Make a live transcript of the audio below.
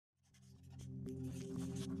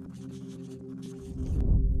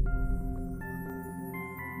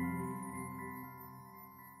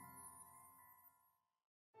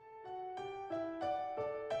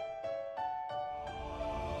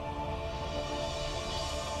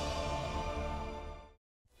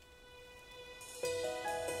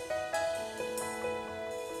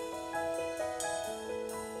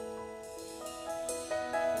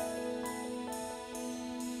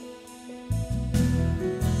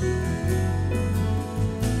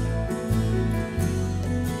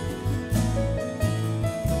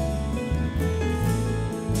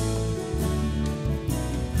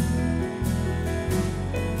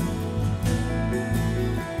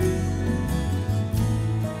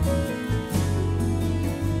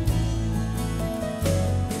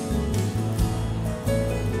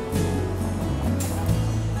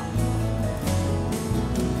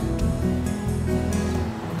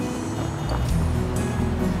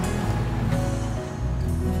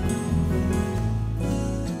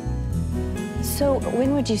So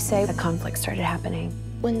when would you say the conflict started happening?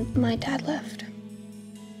 When my dad left.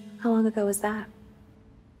 How long ago was that?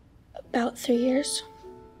 About 3 years.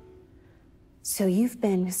 So you've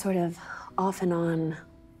been sort of off and on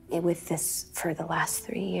with this for the last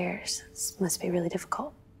 3 years. This must be really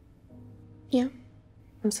difficult. Yeah.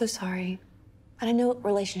 I'm so sorry. But I know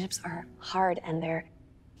relationships are hard and they're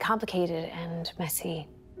complicated and messy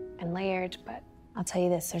and layered, but I'll tell you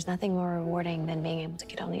this, there's nothing more rewarding than being able to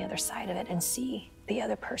get on the other side of it and see the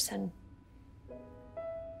other person.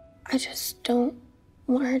 I just don't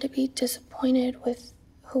want her to be disappointed with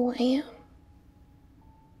who I am.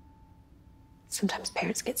 Sometimes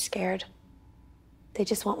parents get scared. They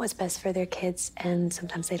just want what's best for their kids, and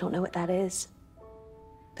sometimes they don't know what that is.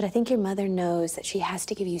 But I think your mother knows that she has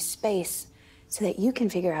to give you space so that you can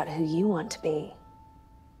figure out who you want to be.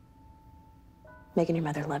 Megan, your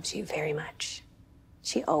mother loves you very much.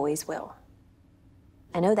 She always will.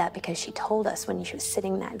 I know that because she told us when she was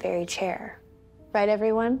sitting in that very chair. Right,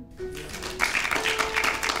 everyone?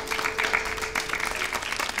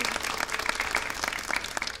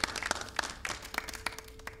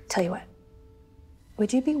 Tell you what,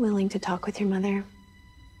 would you be willing to talk with your mother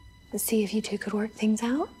to see if you two could work things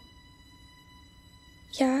out?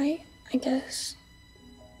 Yeah, I guess.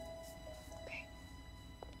 Okay.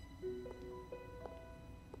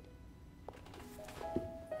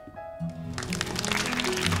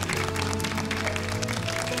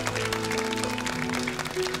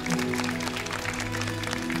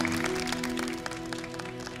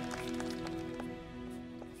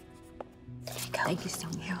 There you go. Thank you,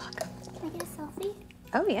 Stine. You're welcome. Can I get a selfie?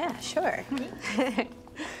 Oh, yeah, sure.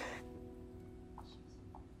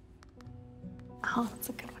 Oh, that's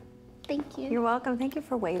a good one. Thank you. You're welcome. Thank you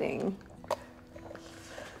for waiting.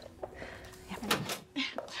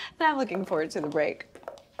 I'm looking forward to the break.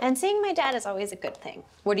 And seeing my dad is always a good thing.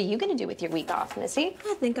 What are you going to do with your week off, Missy?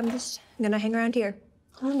 I think I'm just gonna hang around here.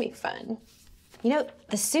 That'll be fun. You know,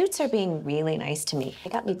 the Suits are being really nice to me. They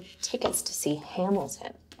got me tickets to see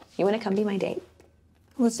Hamilton. You want to come be my date?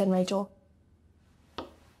 Listen, Rachel.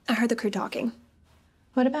 I heard the crew talking.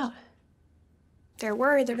 What about? They're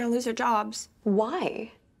worried they're gonna lose their jobs.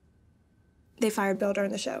 Why? They fired Bill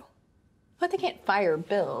during the show. But they can't fire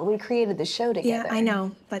Bill. We created the show together. Yeah, I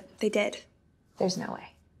know, but they did. There's no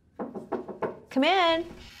way. Come in.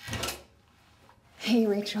 Hey,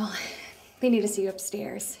 Rachel. They need to see you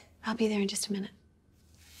upstairs. I'll be there in just a minute.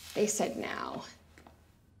 They said now.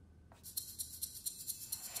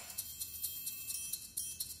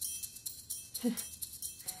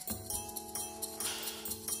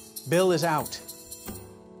 Bill is out.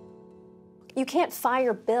 You can't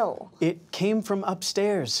fire Bill. It came from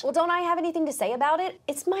upstairs. Well, don't I have anything to say about it?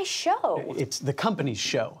 It's my show. It's the company's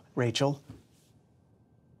show, Rachel.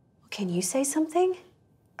 Can you say something?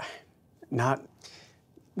 Not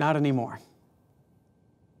anymore.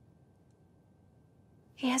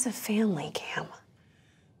 He has a family, Cam.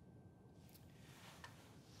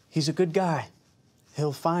 He's a good guy.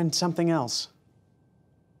 He'll find something else.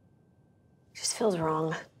 Just feels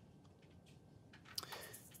wrong.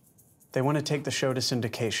 They want to take the show to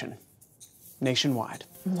syndication, nationwide.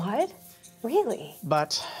 What? Really?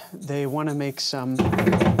 But they want to make some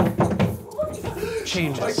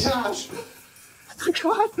changes. Oh my gosh! Oh my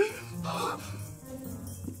God!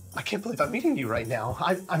 I can't believe I'm meeting you right now.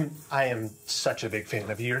 I am such a big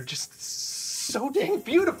fan of you. You're just so dang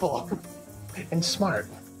beautiful and smart.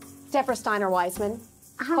 Deborah Steiner-Weisman.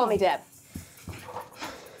 Call me Deb.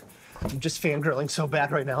 I'm just fangirling so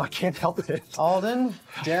bad right now. I can't help it. Alden,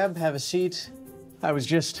 Deb, have a seat. I was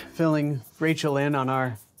just filling Rachel in on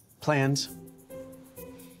our plans.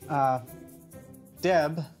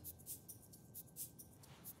 Deb,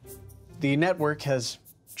 the network has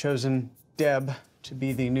chosen Deb to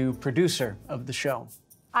be the new producer of the show.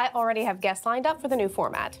 I already have guests lined up for the new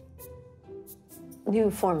format. New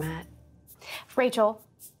format. Rachel,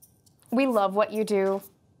 we love what you do.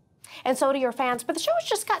 And so do your fans, but the show has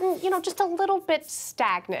just gotten, just a little bit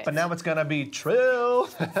stagnant. But now it's gonna be true.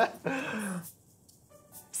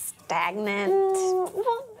 Stagnant.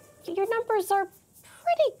 Well, your numbers are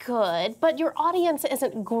pretty good, but your audience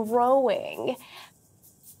isn't growing.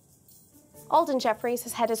 Alden Jeffries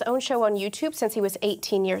has had his own show on YouTube since he was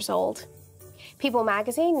 18 years old. People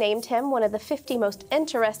magazine named him one of the 50 most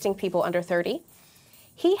interesting people under 30.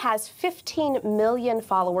 He has 15 million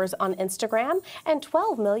followers on Instagram and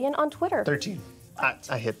 12 million on Twitter. 13.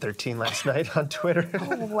 I hit 13 last night on Twitter.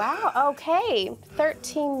 Oh, wow, okay.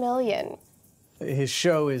 13 million. His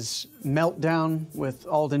show is Meltdown with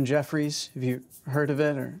Alden Jeffries. Have you heard of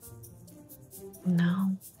it, or?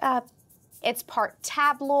 No. It's part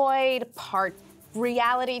tabloid, part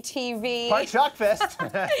reality TV. Part shock fest.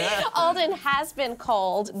 Alden has been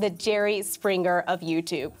called the Jerry Springer of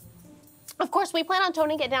YouTube. Of course, we plan on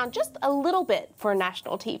toning it down just a little bit for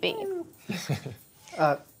national TV.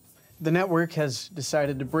 The network has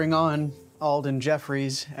decided to bring on Alden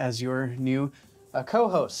Jeffries as your new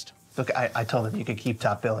co-host. Look, I told him you could keep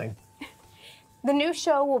top billing. The new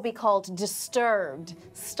show will be called Disturbed,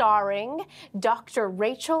 starring Dr.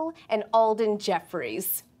 Rachel and Alden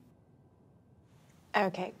Jeffries.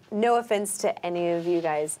 Okay, no offense to any of you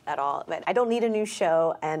guys at all, but I don't need a new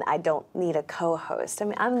show and I don't need a co-host. I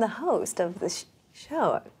mean, I'm the host of the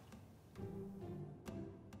show.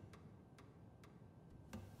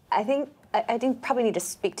 I think probably need to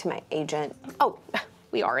speak to my agent. Oh,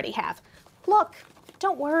 we already have. Look,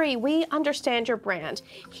 don't worry, we understand your brand.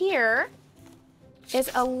 Here is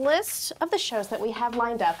a list of the shows that we have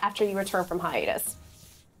lined up after you return from hiatus.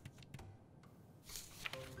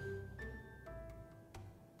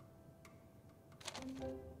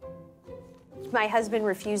 My husband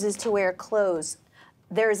refuses to wear clothes.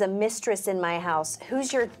 There's a mistress in my house.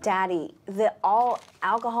 Who's your daddy? The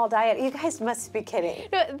all-alcohol diet? You guys must be kidding.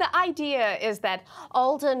 No, the idea is that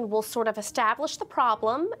Alden will sort of establish the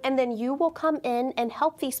problem, and then you will come in and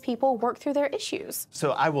help these people work through their issues.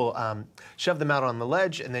 So I will shove them out on the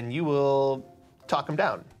ledge, and then you will talk them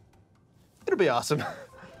down. It'll be awesome.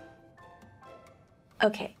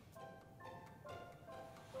 Okay.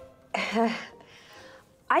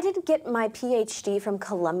 I didn't get my PhD from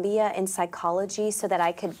Columbia in psychology so that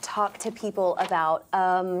I could talk to people about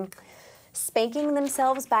spanking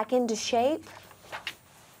themselves back into shape.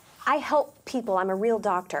 I help people. I'm a real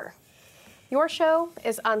doctor. Your show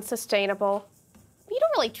is unsustainable. You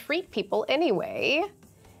don't really treat people anyway.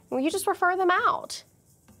 You just refer them out.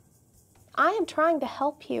 I am trying to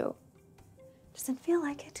help you. Doesn't feel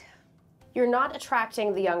like it. You're not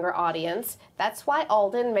attracting the younger audience. That's why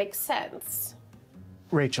Alden makes sense.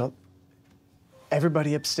 Rachel,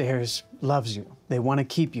 everybody upstairs loves you. They want to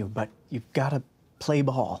keep you, but you've got to play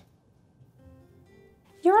ball.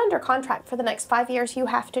 You're under contract for the next 5 years. You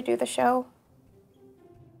have to do the show.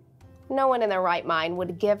 No one in their right mind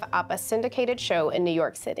would give up a syndicated show in New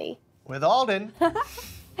York City. With Alden.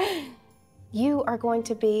 You are going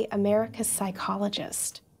to be America's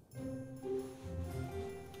psychologist.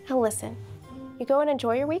 Now listen, you go and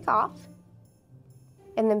enjoy your week off,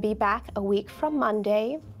 and then be back a week from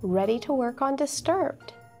Monday, ready to work on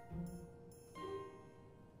Disturbed.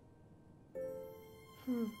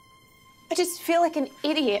 I just feel like an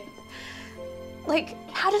idiot. Like,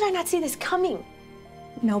 how did I not see this coming?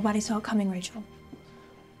 Nobody saw it coming, Rachel.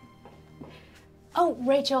 Oh,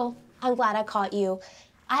 Rachel, I'm glad I caught you.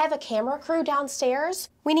 I have a camera crew downstairs.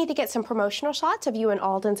 We need to get some promotional shots of you and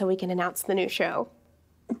Alden so we can announce the new show.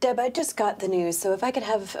 Deb, I just got the news, so if I could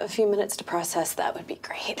have a few minutes to process, that would be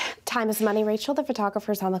great. Time is money, Rachel. The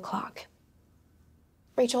photographer's on the clock.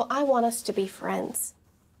 Rachel, I want us to be friends.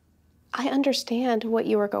 I understand what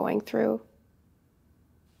you are going through.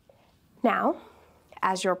 Now,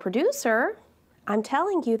 as your producer, I'm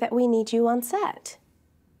telling you that we need you on set.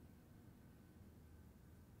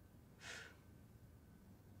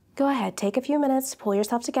 Go ahead, take a few minutes, pull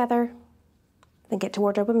yourself together, then get to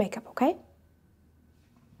wardrobe and makeup, okay?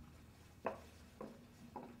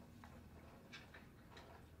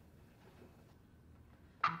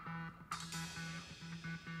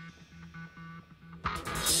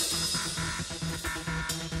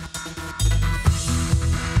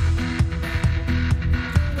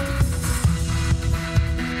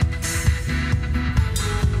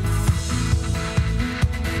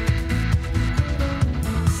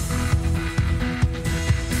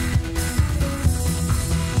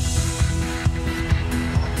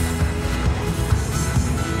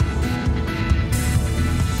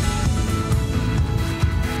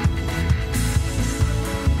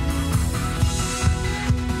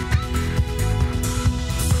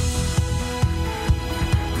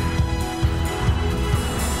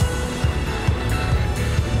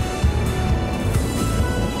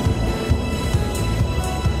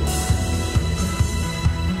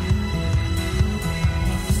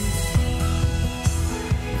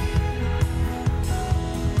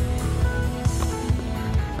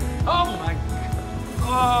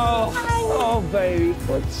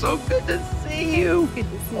 It's so good to see you. Good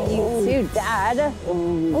to see you too, Dad.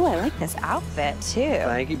 Oh, I like this outfit too.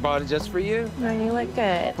 Thank you. Bought it just for you. Oh, you look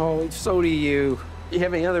good. Oh, so do you. You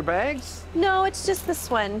have any other bags? No, it's just this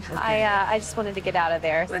one. Okay. I just wanted to get out of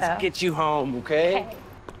there. Let's get you home, okay? Okay.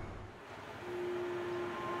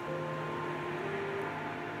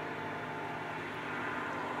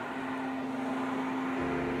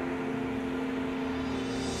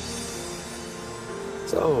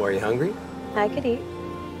 So, are you hungry? I could eat.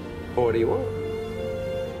 What do you want?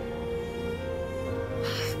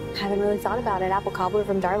 Haven't really thought about it. Apple cobbler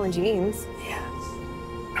from Darlin Jeans. Yes.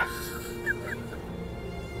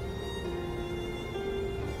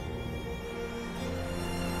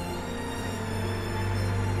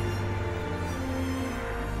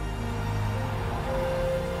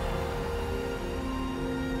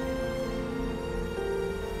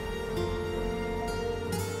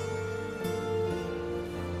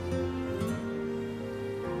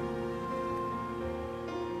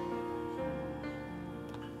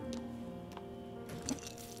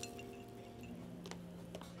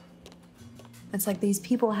 It's like these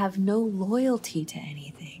people have no loyalty to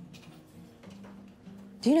anything.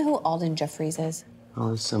 Do you know who Alden Jeffries is?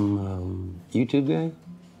 Oh, some YouTube guy?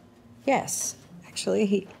 Yes, actually,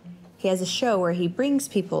 he has a show where he brings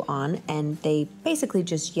people on and they basically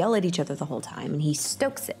just yell at each other the whole time, and he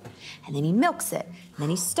stokes it, and then he milks it, and then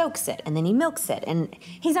he stokes it, and then he milks it, and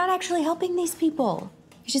he's not actually helping these people.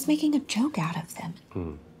 He's just making a joke out of them.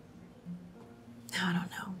 I don't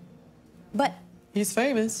know. But he's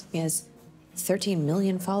famous. He has 13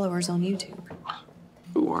 million followers on YouTube.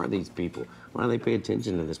 Who are these people? Why do they pay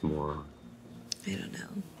attention to this moron? I don't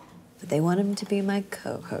know. But they want him to be my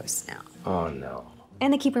co-host now. Oh, no.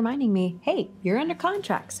 And they keep reminding me, hey, you're under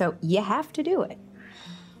contract, so you have to do it.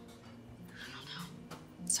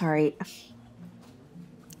 Sorry. I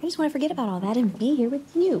just want to forget about all that and be here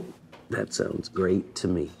with you. That sounds great to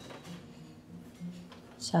me.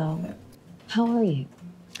 So, how are you?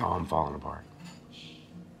 Oh, I'm falling apart.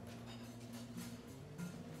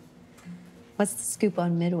 What's the scoop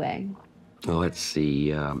on Midway? Well, let's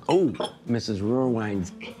see. Oh, Mrs.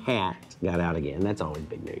 Rohrwein's cat got out again. That's always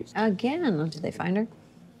big news. Again? Did they find her?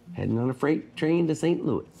 Heading on a freight train to St.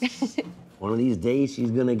 Louis. One of these days,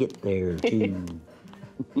 she's gonna get there, too.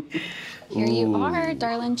 Here you are,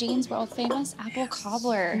 Darlin Jeans, world famous apple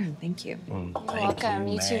cobbler. Thank you. You're welcome.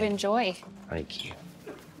 You two enjoy. Thank you.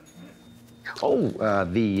 Oh,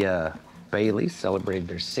 the Baileys celebrated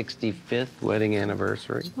their 65th wedding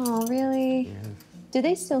anniversary. Oh, really? Yeah. Do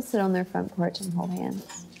they still sit on their front porch and hold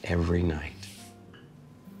hands? Every night.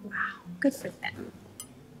 Wow, good for them.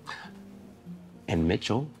 And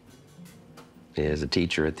Mitchell is a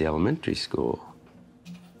teacher at the elementary school.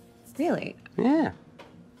 Really? Yeah.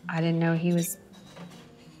 I didn't know he was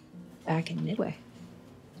back in Midway.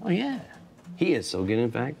 Oh, yeah. He is so good, in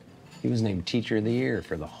fact. He was named Teacher of the Year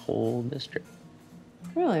for the whole district.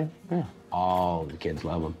 Really? Yeah. All the kids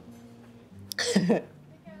love him.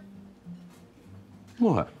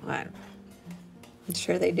 What? I'm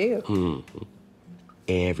sure they do. Mm-hmm.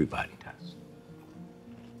 Everybody does.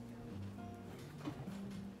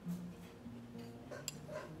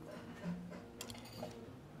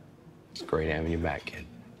 It's great having you back, kid.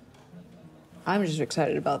 I'm just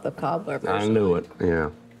excited about the cobbler version. I knew it, yeah.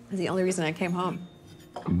 That's the only reason I came home.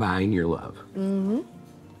 Buying your love. Mm-hmm.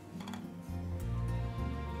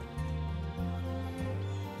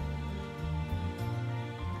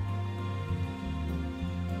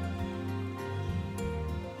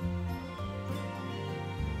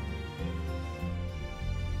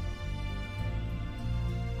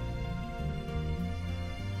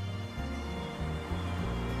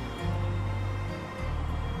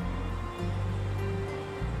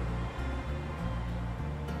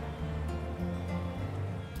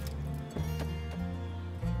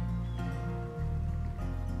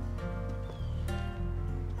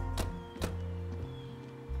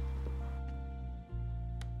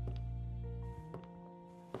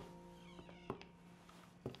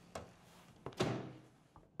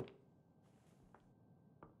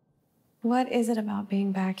 What is it about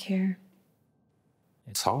being back here?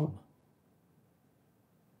 It's home.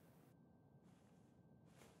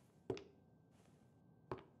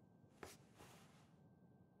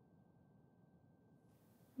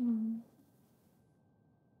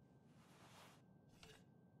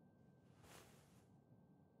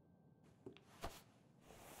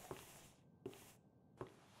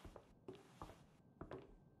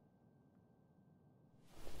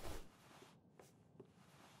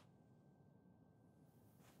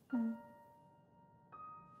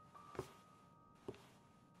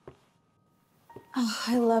 Oh,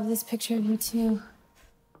 I love this picture of you too.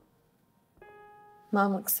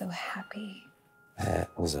 Mom looks so happy. That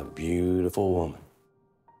was a beautiful woman.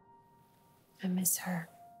 I miss her.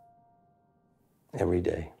 Every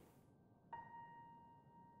day.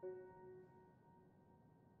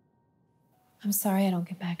 I'm sorry I don't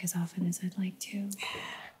get back as often as I'd like to.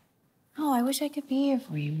 Oh, I wish I could be here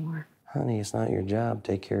for you more. Honey, it's not your job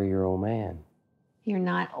to take care of your old man. You're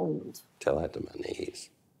not old. Tell that to my niece.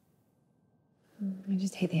 I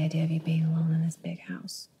just hate the idea of you being alone in this big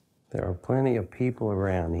house. There are plenty of people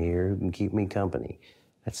around here who can keep me company.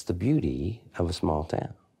 That's the beauty of a small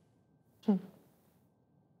town.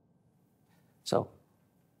 So,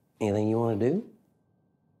 anything you want to do?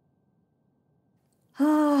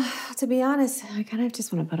 To be honest, I kind of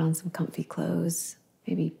just want to put on some comfy clothes.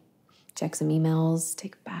 Maybe check some emails,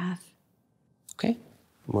 take a bath. Okay.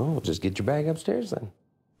 Well, we'll just get your bag upstairs then.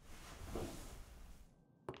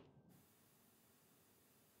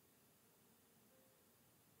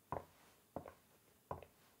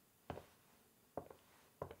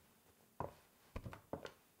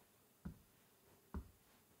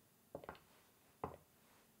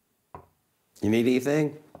 You need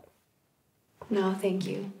anything? No, thank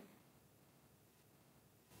you.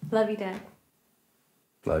 Love you, Dad.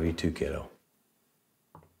 Love you too, kiddo.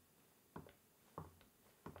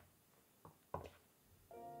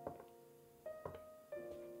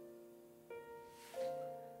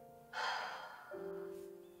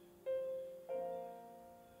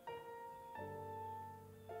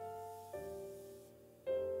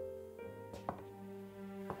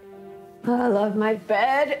 I love my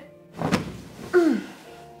bed.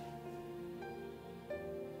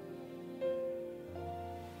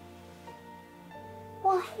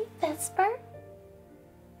 Well, hey, Vesper.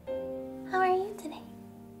 How are you today?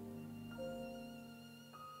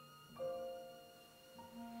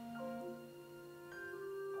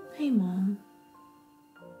 Hey, Mom.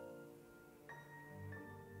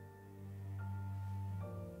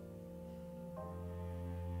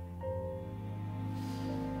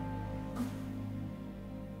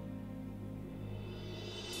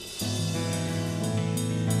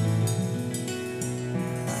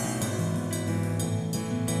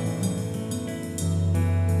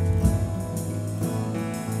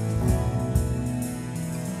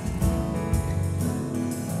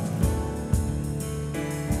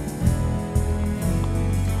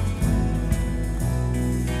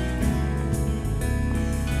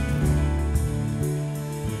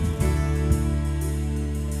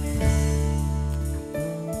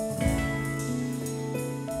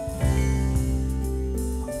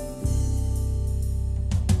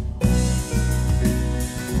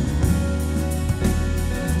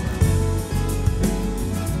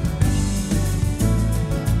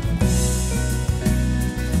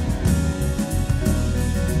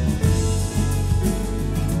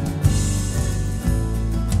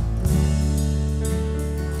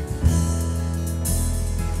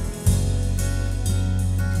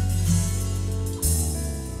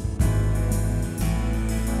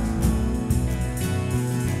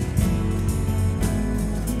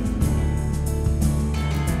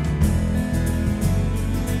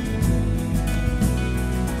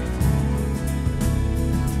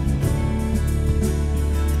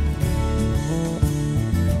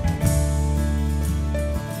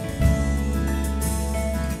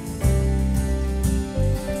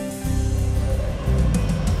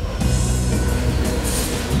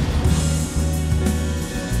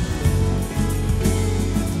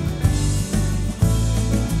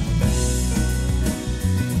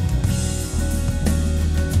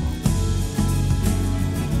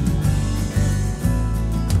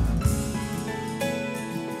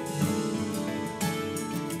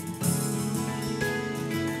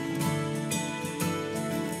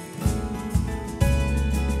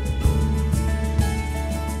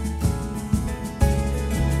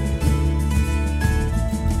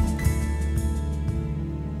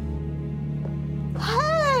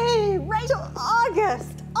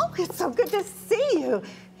 Oh, it's so good to see you.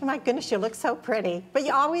 My goodness, you look so pretty, but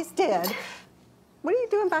you always did. What are you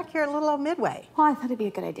doing back here at little old Midway? Well, I thought it'd be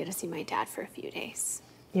a good idea to see my dad for a few days.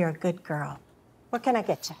 You're a good girl. What can I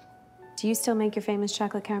get you? Do you still make your famous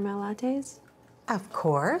chocolate caramel lattes? Of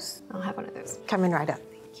course. I'll have one of those. Coming right up.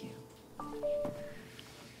 Thank you.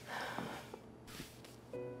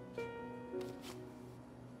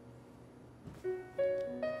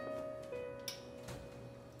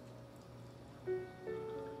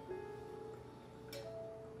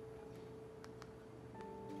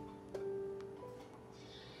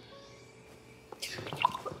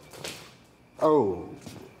 Oh,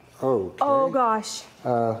 okay. Oh, gosh.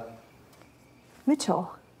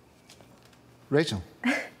 Mitchell. Rachel.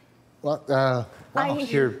 Well, wow,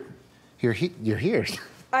 you're here.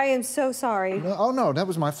 I am so sorry. No, oh, no, that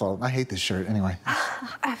was my fault. I hate this shirt anyway.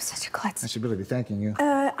 I have such a klutz. I should really be thanking you.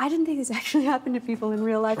 I didn't think this actually happened to people in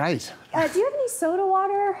real life. Right. Do you have any soda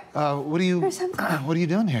water? What are you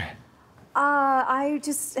doing here? I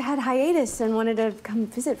just had hiatus and wanted to come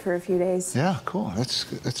visit for a few days. Yeah, cool. That's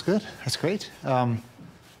good. That's great.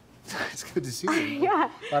 It's good to see you. Yeah.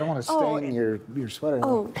 I don't want to stain your sweater.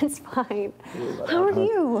 Oh, it's fine. How are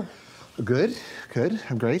you? Good, good.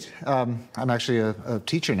 I'm great. I'm actually a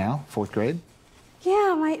teacher now, 4th grade.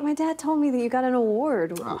 Yeah, my dad told me that you got an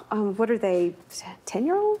award. What are they,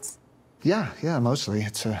 10-year-olds? Yeah, mostly.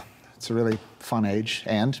 It's a really fun age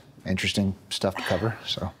and interesting stuff to cover,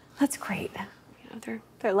 so. That's great. You know,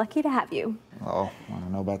 they're lucky to have you. Oh, I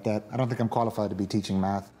don't know about that. I don't think I'm qualified to be teaching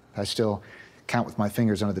math. I still count with my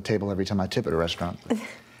fingers under the table every time I tip at a restaurant.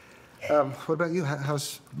 What about you?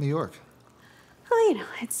 How's New York? Well, you know,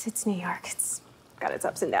 it's New York. It's got its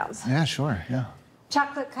ups and downs. Yeah, sure, yeah.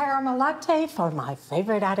 Chocolate caramel latte for my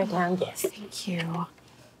favorite out-of-town guest. Thank you.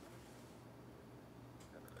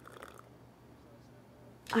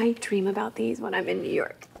 I dream about these when I'm in New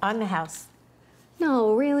York. On the house.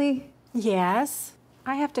 No, really? Yes.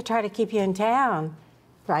 I have to try to keep you in town.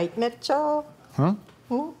 Right, Mitchell? Huh?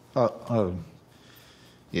 Hmm?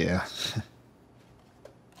 Yeah.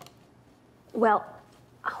 Well,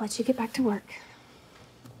 I'll let you get back to work.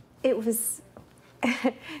 It was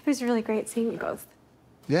really great seeing you both.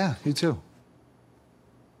 Yeah, you too.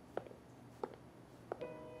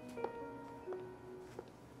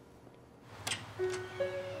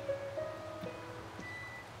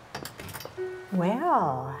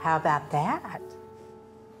 Well, how about that?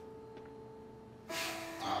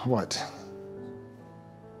 What?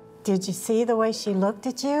 Did you see the way she looked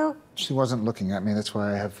at you? She wasn't looking at me. That's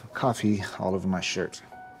why I have coffee all over my shirt.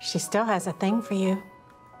 She still has a thing for you.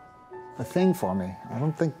 A thing for me? I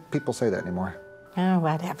don't think people say that anymore. Oh,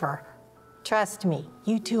 whatever. Trust me,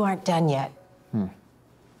 you two aren't done yet.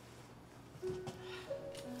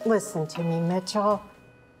 Listen to me, Mitchell.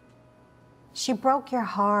 She broke your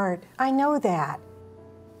heart. I know that.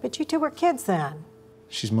 But you two were kids then.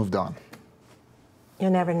 She's moved on.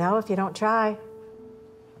 You'll never know if you don't try.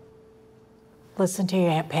 Listen to your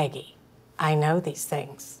Aunt Peggy. I know these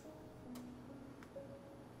things.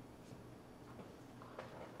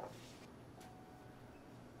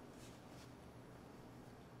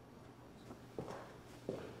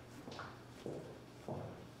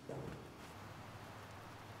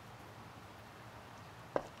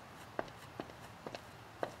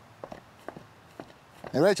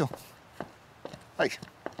 Hey, Rachel. Hey.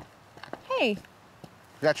 Hey. You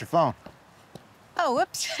got your phone. Oh,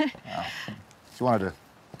 whoops. If you wanted to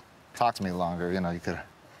talk to me longer, you know, you could.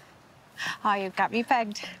 Oh, you've got me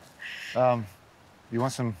pegged. You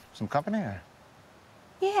want some company, or?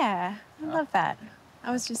 Yeah, I love that.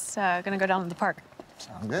 I was just gonna go down to the park.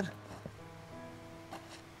 Sound good.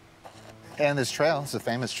 And this trail, it's a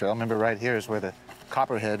famous trail. Remember, right here is where the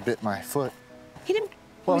copperhead bit my foot. He didn't.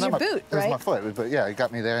 Well, it was not your boot, It right? was my foot, but yeah, he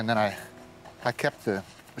got me there, and then I kept the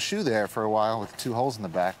shoe there for a while with 2 holes in the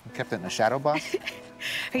back. I kept it in a shadow box.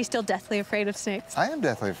 Are you still deathly afraid of snakes? I am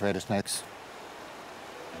deathly afraid of snakes.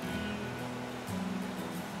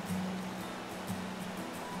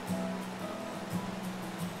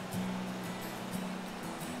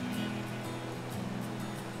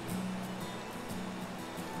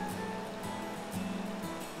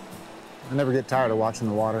 I never get tired of watching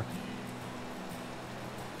the water.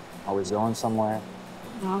 Always going somewhere.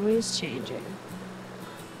 Always changing.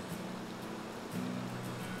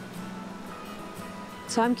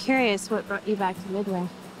 So I'm curious, what brought you back to Midway?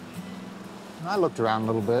 I looked around a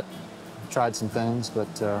little bit, tried some things,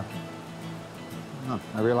 but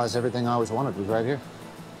I realized everything I always wanted was right here.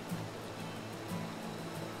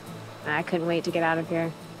 I couldn't wait to get out of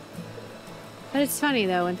here. But it's funny,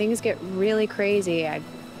 though, when things get really crazy,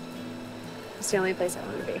 it's the only place I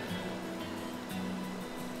want to be.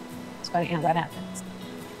 It's funny how that happens.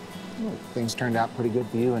 Well, things turned out pretty good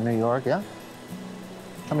for you in New York, yeah?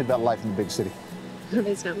 Tell me about life in the big city.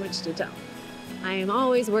 There's not much to tell. I am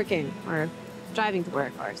always working, or driving to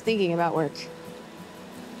work, or thinking about work.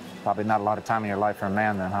 Probably not a lot of time in your life for a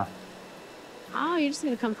man then, huh? Oh, you're just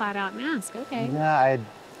gonna come flat out and ask, okay. Yeah, I had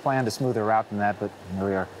planned a smoother route than that, but here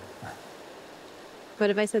we are. But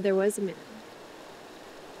if I said there was a man?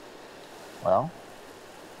 Well,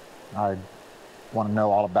 I'd want to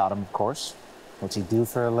know all about him, of course. What's he do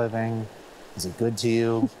for a living? Is he good to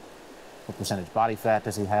you? What percentage body fat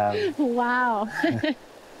does he have? Wow.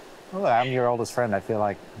 Well, I'm your oldest friend. I feel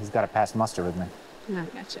like he's got to pass muster with me. I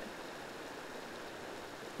gotcha.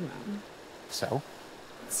 Well, So?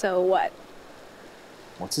 so what?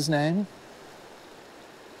 What's his name?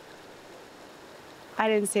 I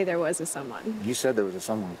didn't say there was a someone. You said there was a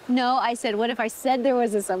someone. No, I said, what if I said there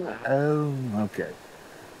was a someone? Oh, okay.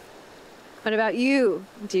 What about you?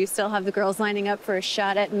 Do you still have the girls lining up for a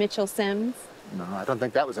shot at Mitchell Sims? No, I don't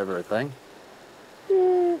think that was ever a thing.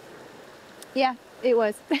 Yeah, it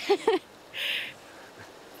was.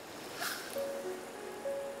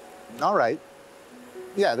 All right.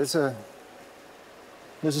 Yeah, there's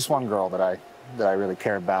this one girl that I really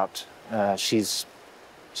care about. She's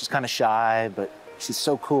kind of shy, but she's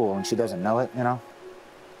so cool, and she doesn't know it, you know?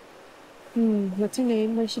 What's her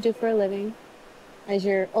name? What does she do for a living? As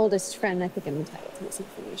your oldest friend, I think I'm entitled to this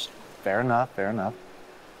information. Fair enough, fair enough.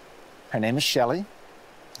 Her name is Shelley,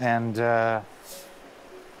 and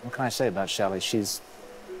what can I say about Shelley? She's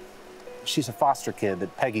a foster kid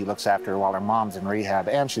that Peggy looks after while her mom's in rehab,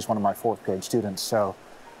 and she's one of my 4th grade students, so...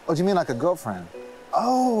 Oh, do you mean like a girlfriend?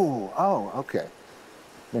 Oh, okay.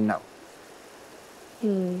 Then no.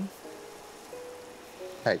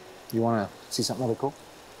 Hey, you want to see something really cool?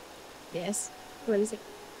 Yes. What is it?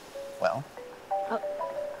 Well. Oh,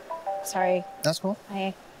 sorry. That's cool.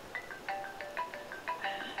 I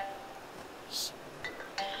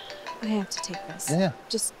have to take this. Yeah.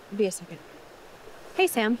 Just be a second. Hey,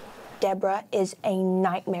 Sam. Deborah is a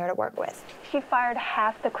nightmare to work with. She fired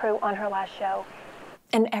half the crew on her last show.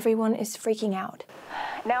 And everyone is freaking out.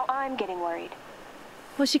 Now I'm getting worried.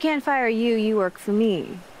 Well, she can't fire you. You work for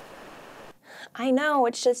me. I know,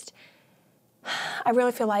 it's just... I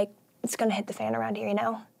really feel like it's gonna hit the fan around here, you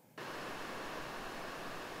know?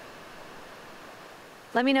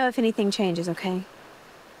 Let me know if anything changes, okay?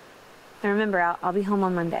 And remember, I'll be home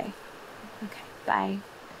on Monday. Okay, bye.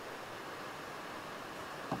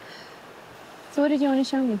 So what did you want to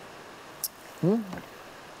show me?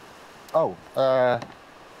 Oh,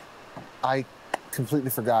 I completely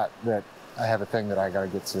forgot that I have a thing that I gotta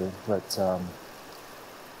get to, but,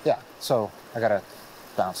 yeah, so I gotta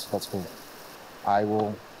bounce. That's cool. I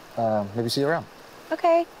will, maybe see you around.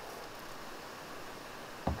 Okay.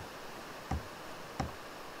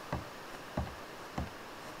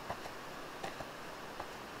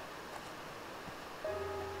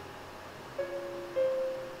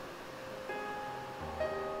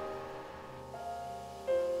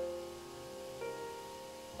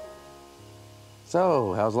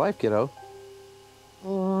 So, how's life, kiddo?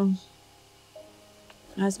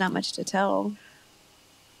 There's not much to tell.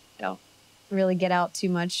 I don't really get out too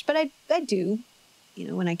much, but I do, you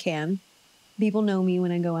know, when I can. People know me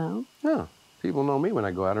when I go out. Oh, people know me when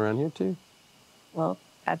I go out around here, too. Well,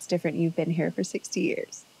 that's different. You've been here for 60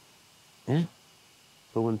 years. Yeah.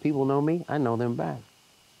 But when people know me, I know them back.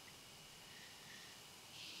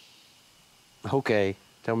 Okay,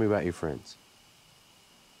 tell me about your friends.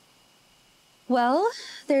 Well,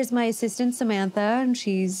 there's my assistant, Samantha, and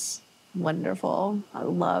she's wonderful. I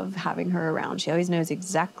love having her around. She always knows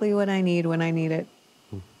exactly what I need when I need it.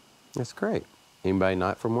 That's great. Anybody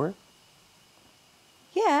not from work?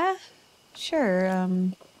 Yeah, sure.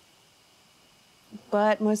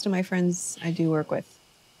 But most of my friends I do work with.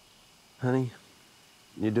 Honey,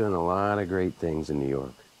 you're doing a lot of great things in New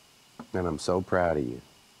York, and I'm so proud of you.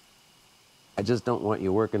 I just don't want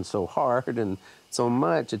you working so hard and so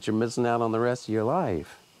much that you're missing out on the rest of your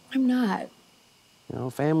life. I'm not. You know,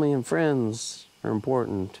 family and friends are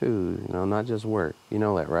important too, you know, not just work. You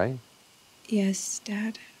know that, right? Yes,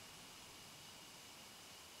 Dad.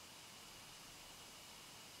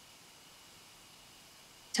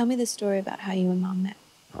 Tell me the story about how you and Mom met.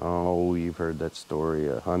 Oh, you've heard that story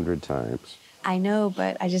 100 times. I know,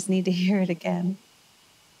 but I just need to hear it again.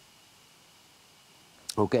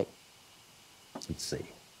 Okay. Let's see.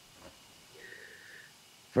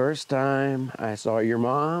 First time I saw your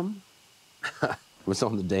mom was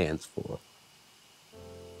on the dance floor.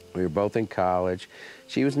 We were both in college.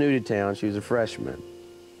 She was new to town. She was a freshman.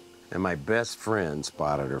 And my best friend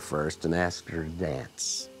spotted her first and asked her to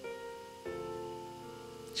dance.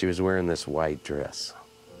 She was wearing this white dress.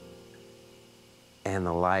 And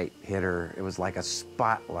the light hit her. It was like a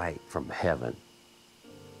spotlight from heaven,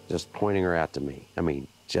 just pointing her out to me. I mean,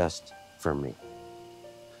 just for me.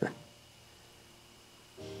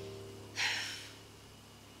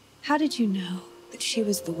 How did you know that she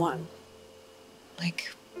was the one?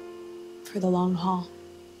 Like, for the long haul?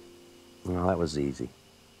 Well, that was easy.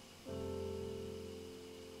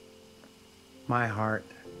 My heart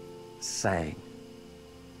sang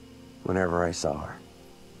whenever I saw her.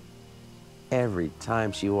 Every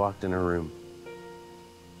time she walked in her room.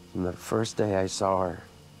 From the first day I saw her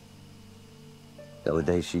till the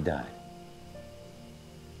day she died.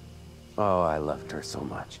 Oh, I loved her so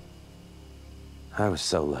much. I was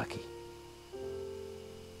so lucky.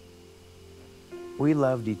 We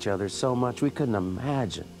loved each other so much we couldn't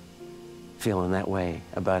imagine feeling that way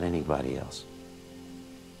about anybody else.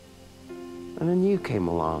 And then you came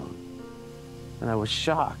along, and I was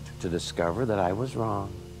shocked to discover that I was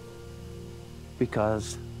wrong,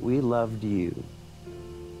 because we loved you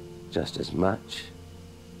just as much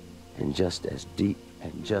and just as deep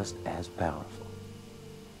and just as powerful.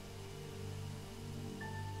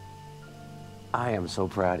 I am so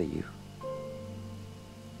proud of you.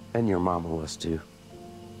 And your mama was too.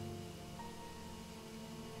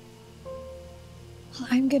 Well,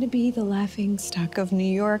 I'm gonna be the laughing stock of New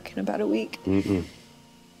York in about a week. Mm-mm.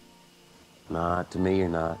 Not to me, you're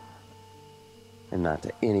not. And not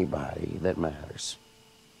to anybody that matters.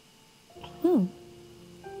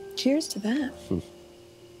 Cheers to that. What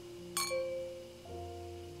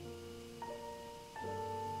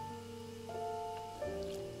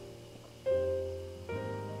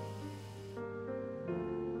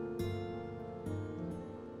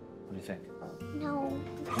do you think? No.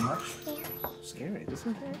 Too much? Scary. Scary,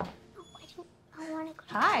 isn't it? No, I want to go.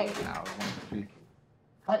 Hi.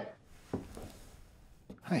 Hi.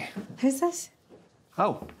 Hi. Who's this?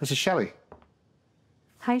 Oh, this is Shelley.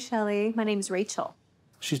 Hi, Shelley. My name's Rachel.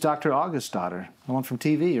 She's Dr. August's daughter, the one from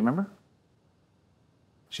TV, you remember?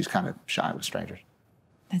 She's kind of shy with strangers.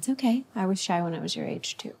 That's okay. I was shy when I was your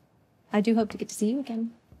age, too. I do hope to get to see you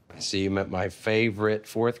again. I see you met my favorite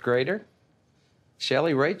fourth grader.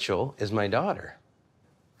 Shelley Rachel is my daughter.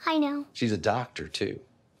 I know. She's a doctor, too,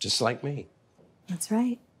 just like me. That's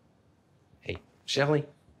right. Hey, Shelley,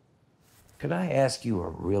 could I ask you a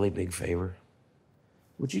really big favor?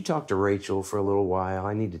 Would you talk to Rachel for a little while?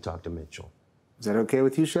 I need to talk to Mitchell. Is that okay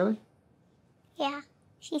with you, Shelley? Yeah,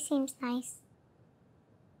 she seems nice.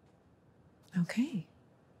 Okay.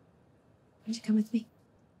 Why don't you come with me?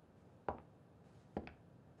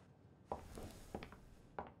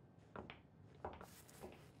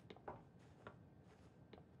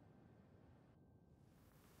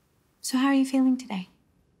 So how are you feeling today?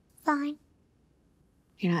 Fine.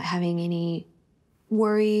 You're not having any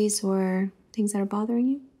worries or things that are bothering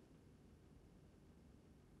you?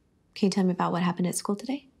 Can you tell me about what happened at school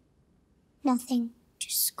today? Nothing.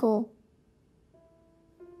 Just school.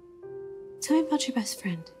 Tell me about your best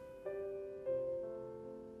friend.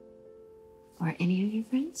 Or any of your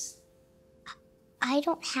friends? I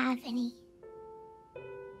don't have any. It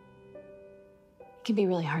can be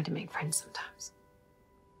really hard to make friends sometimes.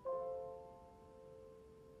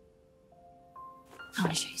 I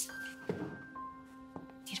want to show you something.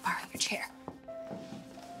 Need to borrow your chair.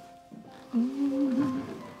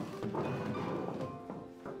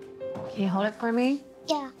 Can you hold it for me?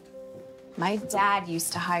 Yeah. My dad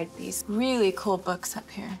used to hide these really cool books up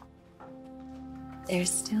here. They're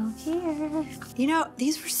still here. You know,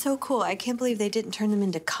 these were so cool. I can't believe they didn't turn them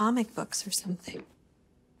into comic books or something.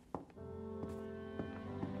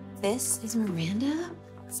 This is Miranda.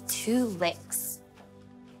 It's 2 licks.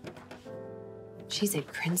 She's a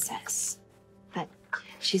princess, but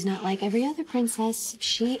she's not like every other princess.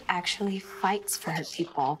 She actually fights for her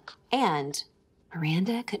people. And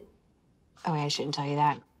Miranda could... Oh, wait, I shouldn't tell you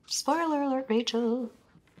that. Spoiler alert, Rachel.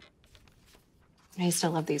 I used to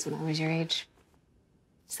love these when I was your age.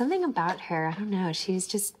 Something about her, I don't know, she's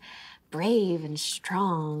just brave and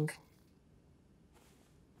strong.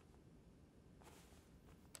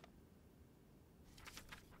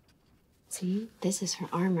 See, this is her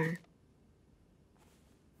armor.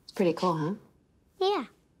 It's pretty cool, huh? Yeah.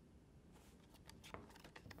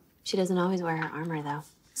 She doesn't always wear her armor, though.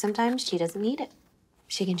 Sometimes she doesn't need it.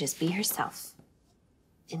 She can just be herself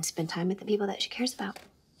and spend time with the people that she cares about.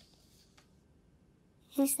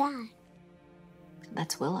 Who's that?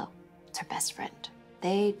 That's Willow. It's her best friend.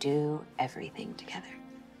 They do everything together.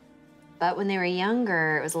 But when they were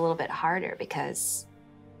younger, it was a little bit harder because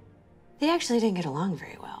they actually didn't get along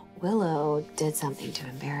very well. Willow did something to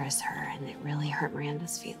embarrass her, and it really hurt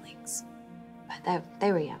Miranda's feelings. But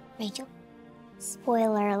they were young. Rachel?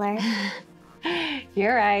 Spoiler alert.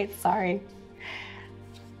 You're right, sorry.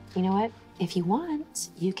 You know what? If you want,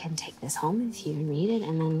 you can take this home with you and read it,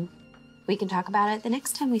 and then we can talk about it the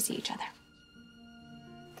next time we see each other.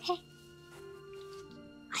 Okay.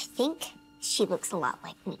 I think she looks a lot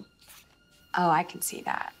like me. Oh, I can see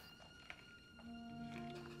that.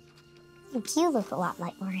 I think you look a lot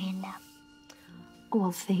like Miranda.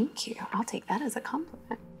 Well, thank you. I'll take that as a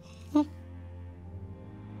compliment.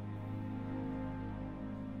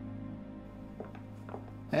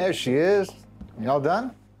 There she is. Y'all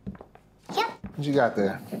done? Yep. What you got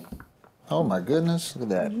there? Oh my goodness, look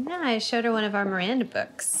at that. Yeah, I showed her one of our Miranda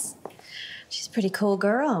books. She's a pretty cool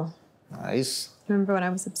girl. Nice. Remember when I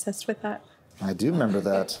was obsessed with that? I do remember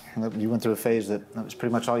that. You went through a phase that was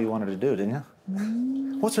pretty much all you wanted to do, didn't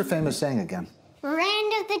you? What's her famous saying again?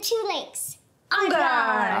 Miranda of the 2 Lakes.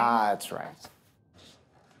 Ah, that's right.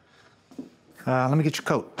 Let me get your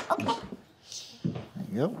coat. Okay. There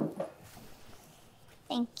you go.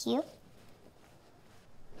 Thank you.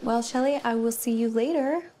 Well, Shelley, I will see you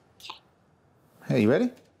later. Hey, you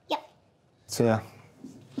ready? Yep.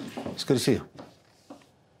 It's good to see you.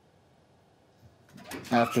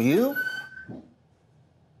 After you?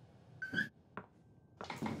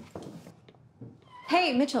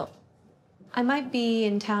 Hey, Mitchell. I might be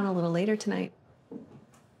in town a little later tonight.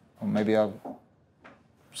 Well, maybe I'll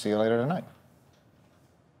see you later tonight.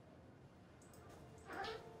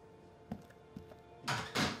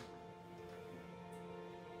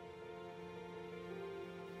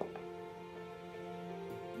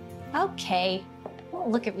 Okay. Don't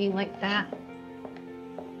look at me like that.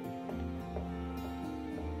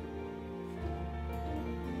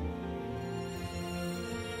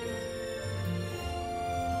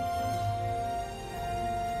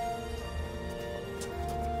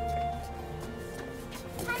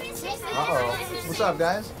 Uh-oh. What's up,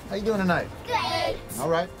 guys? How you doing tonight? Good. All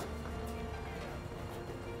right.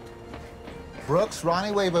 Brooks,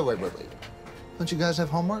 Ronnie, wait. Don't you guys have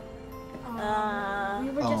homework? We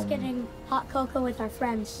were just getting hot cocoa with our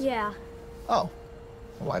friends. Yeah. Oh.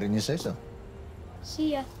 Well, why didn't you say so?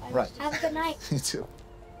 See ya. Right. Have a good night. You too.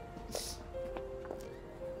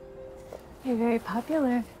 You're very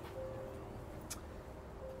popular.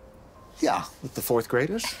 Yeah, with the fourth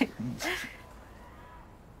graders.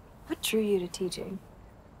 What drew you to teaching?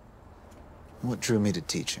 What drew me to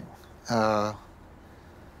teaching? I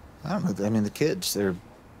don't know. I mean, the kids, they're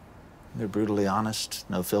brutally honest,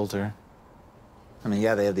 no filter. I mean,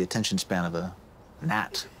 yeah, they have the attention span of a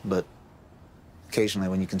gnat, but occasionally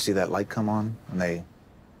when you can see that light come on and they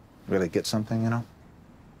really get something, you know?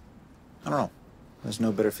 I don't know. There's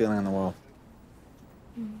no better feeling in the world.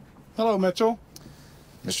 Hello, Mitchell.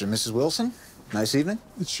 Mr. and Mrs. Wilson, nice evening.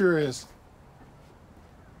 It sure is.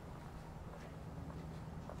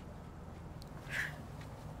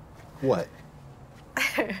 What?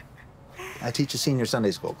 I teach a senior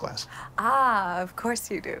Sunday school class. Ah, of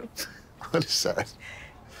course you do. What is that?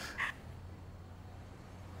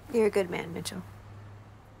 You're a good man, Mitchell.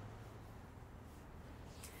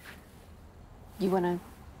 You wanna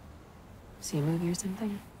see a movie or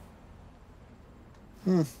something?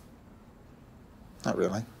 Not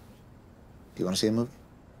really. Do you want to see a movie?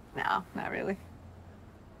 No, not really.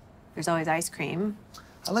 There's always ice cream.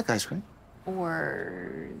 I like ice cream.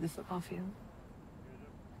 Or the football field.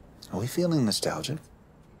 Are we feeling nostalgic?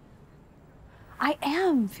 I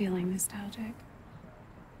am feeling nostalgic.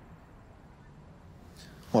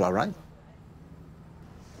 Well, all right.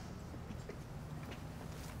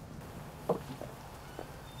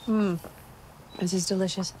 This is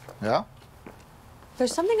delicious. Yeah?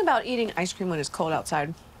 There's something about eating ice cream when it's cold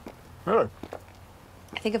outside. Really?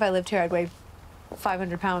 I think if I lived here, I'd weigh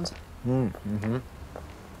 500 pounds.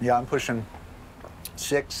 Yeah, I'm pushing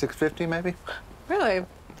 650 maybe. Really?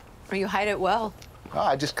 Or you hide it well. Oh,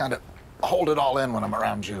 I just kind of hold it all in when I'm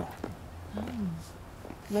around you.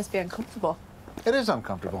 It must be uncomfortable. It is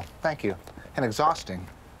uncomfortable, thank you. And exhausting.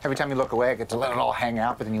 Every time you look away, I get to let it all hang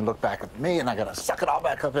out, but then you look back at me and I gotta suck it all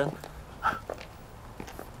back up in.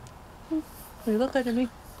 You look good to me.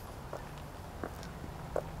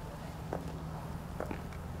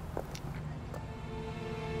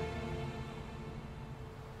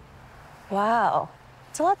 Wow.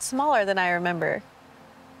 It's a lot smaller than I remember.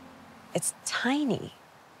 It's tiny.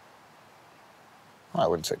 Well, I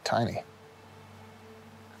wouldn't say tiny.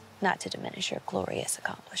 Not to diminish your glorious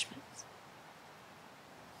accomplishments.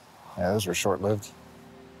 Yeah, those were short-lived.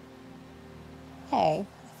 Hey,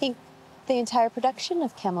 I think the entire production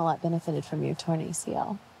of Camelot benefited from your torn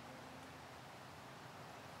ACL.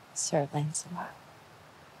 Sir Lancelot.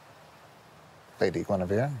 Lady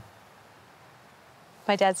Guinevere.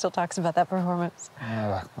 My dad still talks about that performance.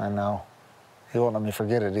 I know. He won't let me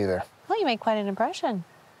forget it either. Well, you made quite an impression.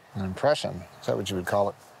 An impression? Is that what you would call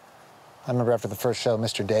it? I remember after the first show,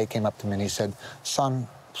 Mr. Day came up to me and he said, "Son,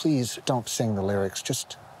 please don't sing the lyrics,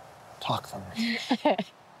 just talk them." Hey,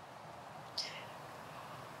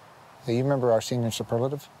 you remember our senior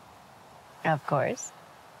superlative? Of course.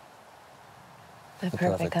 The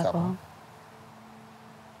perfect couple.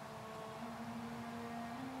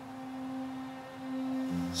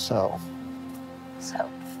 So,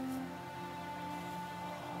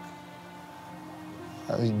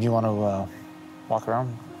 you want to walk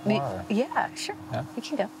around more? Or? Yeah, sure. Yeah? We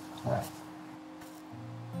can go. All right.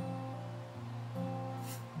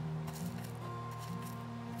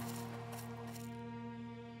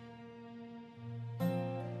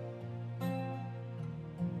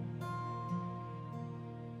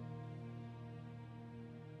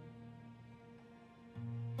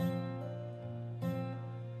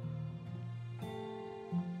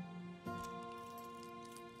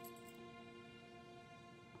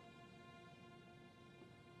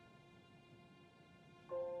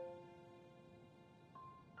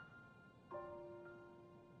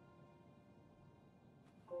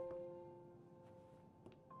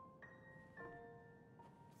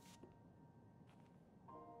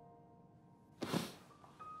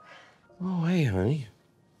 Oh, hey, honey.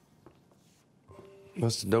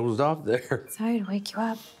 Must have dozed off there. Sorry to wake you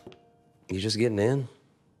up. You just getting in?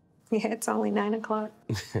 Yeah, it's only 9 o'clock.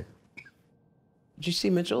 Did you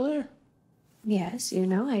see Mitchell there? Yes, you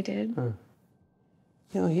know I did. Huh.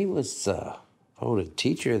 You know, he was voted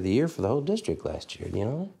Teacher of the Year for the whole district last year. Do you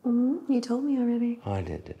know that? Mm-hmm. You told me already. Oh, I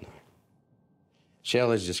did, didn't I?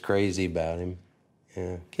 Shelley's just crazy about him.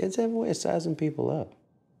 Yeah, kids have a way of sizing people up.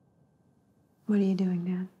 What are you doing,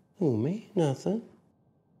 Dad? Who, me? Nothing.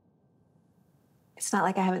 It's not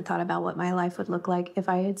like I haven't thought about what my life would look like if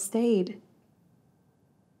I had stayed.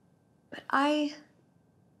 But I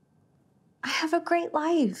have a great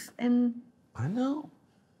life, and I know.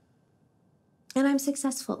 And I'm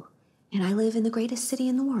successful, and I live in the greatest city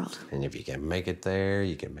in the world. And if you can make it there,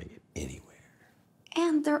 you can make it anywhere.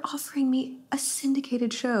 And they're offering me a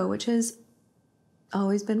syndicated show, which has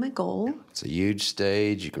always been my goal. It's a huge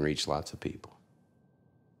stage. You can reach lots of people.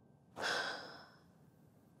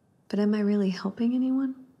 But am I really helping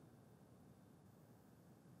anyone?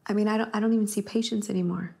 I mean, I don't even see patients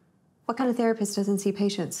anymore. What kind of therapist doesn't see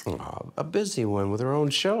patients? Oh, a busy one with her own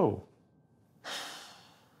show.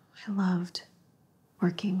 I loved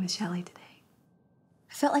working with Shelley today.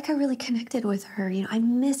 I felt like I really connected with her. You know, I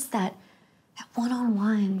miss that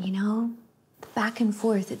one-on-one, you know? The back and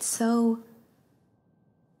forth. It's so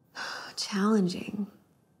challenging.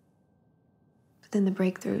 But then the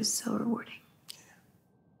breakthrough is so rewarding.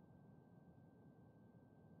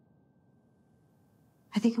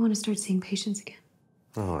 I think I want to start seeing patients again.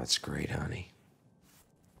 Oh, that's great, honey.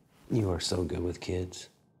 You are so good with kids.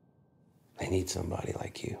 They need somebody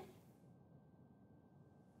like you.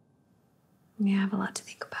 Yeah, I have a lot to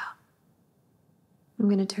think about. I'm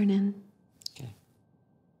gonna turn in. Okay.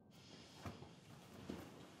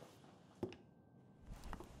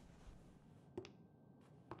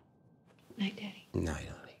 Night, Daddy. Night,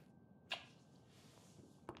 honey.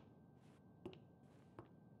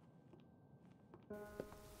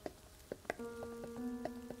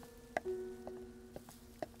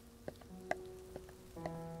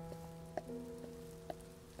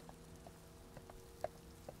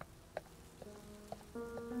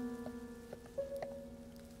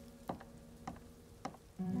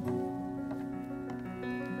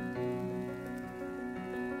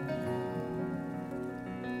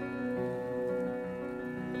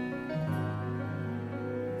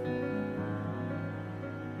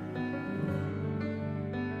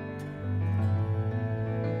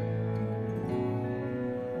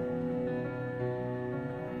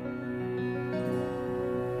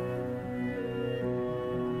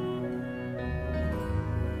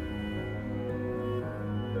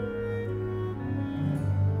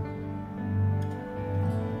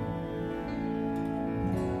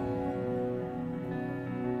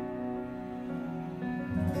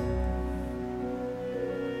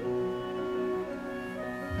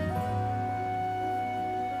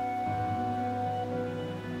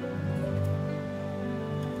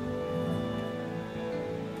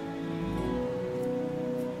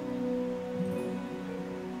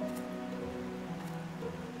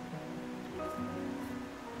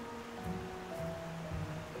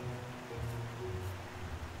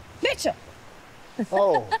 Mitchell!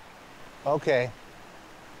 Oh, okay.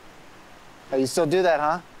 Oh, you still do that,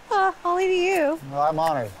 huh? Only to you. Well, I'm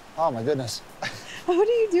honored. Oh, my goodness. What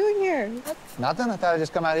are you doing here? Nothing? I thought I'd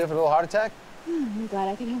just come out here for a little heart attack. I'm glad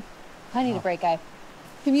I can help. I need a break. I'm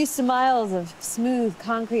used to miles of smooth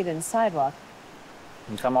concrete and sidewalk.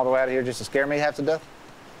 You come all the way out here just to scare me half to death?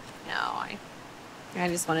 No, I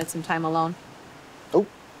just wanted some time alone. Oh,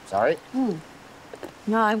 sorry.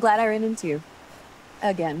 No, I'm glad I ran into you.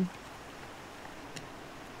 Again.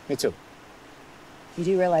 Me too. You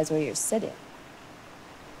do realize where you're sitting.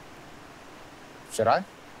 Should I?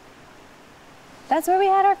 That's where we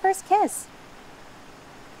had our first kiss.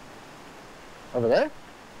 Over there?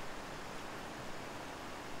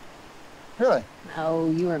 Really? Oh,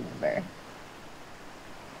 you remember.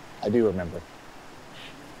 I do remember.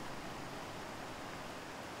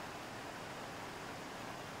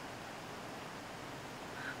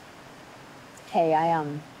 Hey,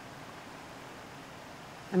 I'm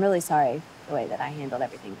really sorry the way that I handled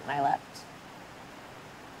everything when I left.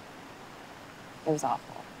 It was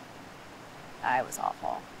awful. I was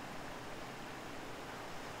awful.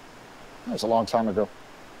 That was a long time ago.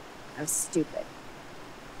 I was stupid.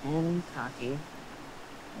 And cocky.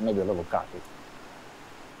 Maybe a little cocky.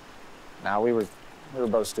 Now we were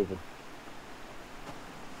both stupid.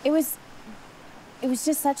 It was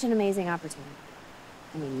just such an amazing opportunity.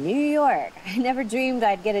 I mean, New York. I never dreamed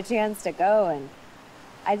I'd get a chance to go, and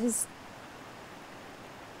I'm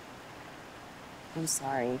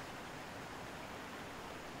sorry.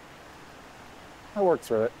 I worked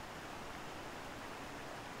through it.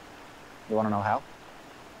 You want to know how?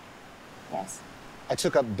 Yes. I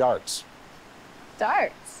took up darts.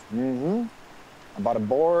 Darts? Mm-hmm. I bought a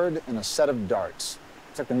board and a set of darts.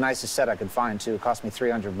 Took the nicest set I could find, too. It cost me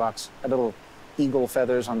 $300. Had little eagle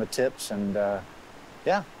feathers on the tips, and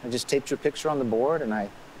yeah, I just taped your picture on the board, and I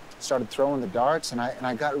started throwing the darts, and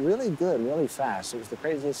I got really good really fast. It was the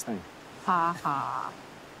craziest thing. Ha ha.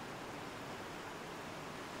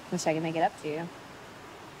 Wish I could make it up to you.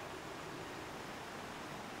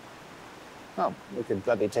 Well, we could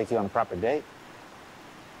let me take you on a proper date.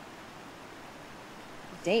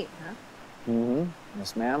 Date, huh? Mm-hmm.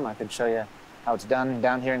 Yes, ma'am. I could show you how it's done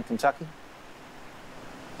down here in Kentucky.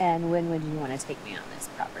 And when would you want to take me on this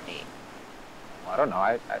proper date? Well, I don't know.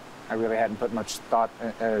 I really hadn't put much thought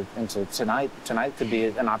into tonight. Tonight could be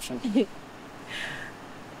an option.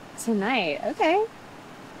 Tonight, okay.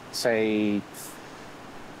 Say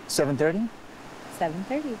 7:30?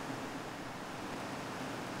 7:30.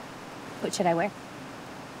 What should I wear?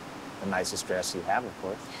 The nicest dress you have, of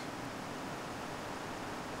course.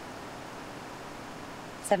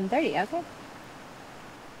 7:30, okay.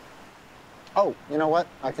 Oh, you know what?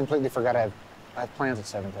 I completely forgot I have plans at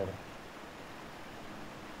 7:30.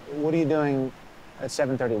 What are you doing at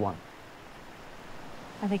 7:31?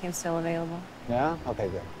 I think I'm still available. Yeah? Okay,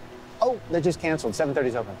 good. Oh, they just canceled.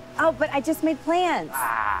 7:30's open. Oh, but I just made plans.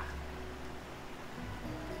 Ah.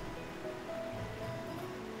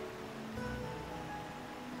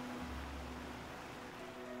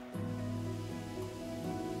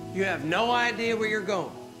 You have no idea where you're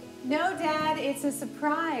going. No, Dad, it's a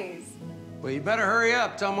surprise. Well, you better hurry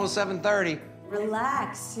up. It's almost 7:30.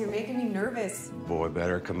 Relax, you're making me nervous. Boy,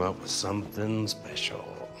 better come up with something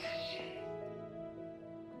special.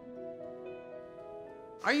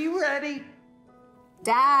 Are you ready?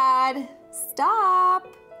 Dad, stop.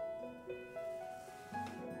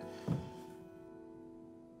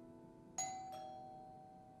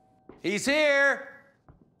 He's here.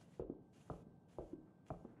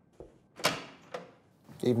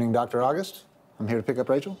 Evening, Dr. August. I'm here to pick up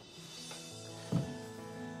Rachel.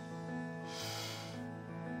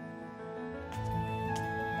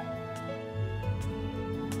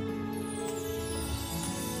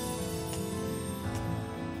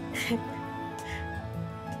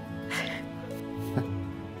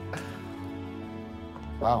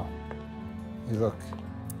 Wow. You look...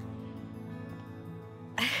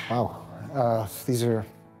 Wow. These are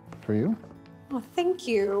for you? Oh, thank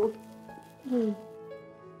you.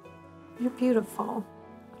 You're beautiful.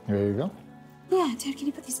 There you go. Yeah, Dad, can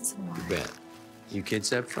you put these in some water? You bet. You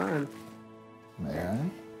kids have fun. May I?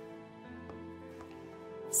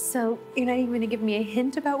 So, you're not even going to give me a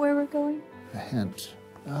hint about where we're going? A hint.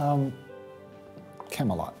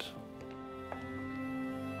 Camelot.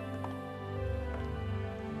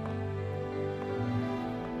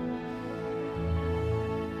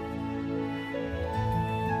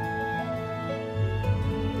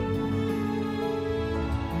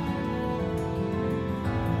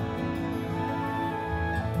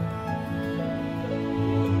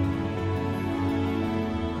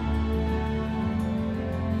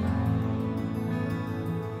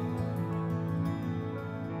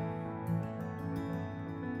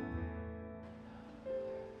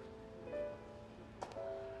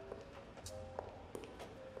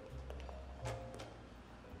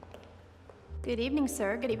 Good evening,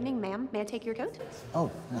 sir. Good evening, ma'am. May I take your coat? Oh,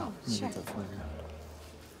 no. Sure. Get that for you.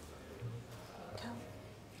 There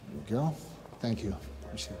you go. Thank you.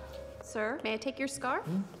 Appreciate it. Sir, may I take your scarf?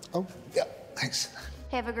 Oh, yeah. Thanks.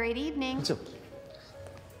 Have a great evening. You too.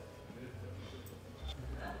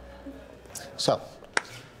 So,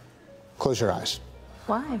 close your eyes.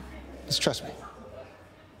 Why? Just trust me.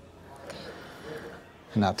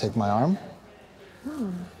 And now take my arm.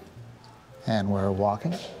 And we're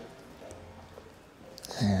walking.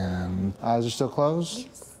 And eyes are still closed?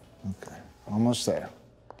 Yes. Okay, almost there.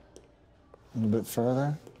 A little bit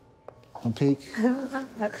further. One peek.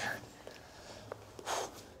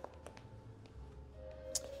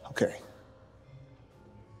 Okay.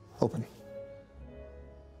 Open.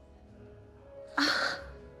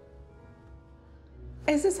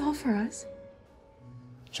 Is this all for us?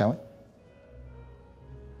 Shall we?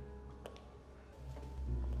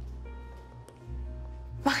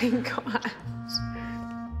 My gosh.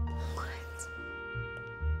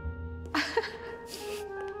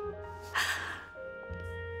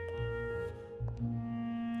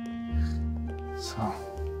 So,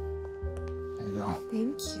 there you go.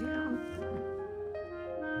 Thank you.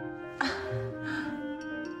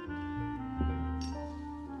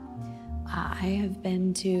 I have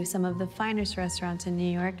been to some of the finest restaurants in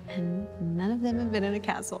New York, and none of them have been in a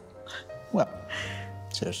castle. Well,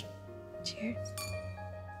 cheers. Cheers.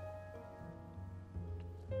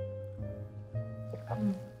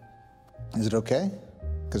 Is it okay?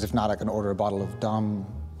 Because if not, I can order a bottle of Dom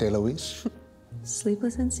DeLuise.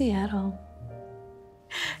 Sleepless in Seattle.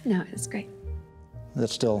 No, it's great. Is that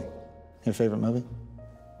still your favorite movie?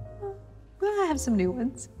 Well, I have some new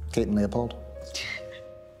ones. Kate and Leopold?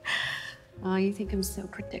 Oh, you think I'm so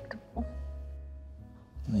predictable.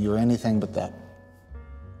 You're anything but that.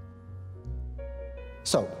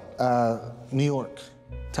 So, New York.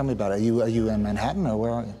 Tell me about it. Are you in Manhattan or where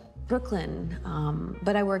are you? Brooklyn,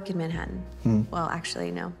 but I work in Manhattan. Well, actually,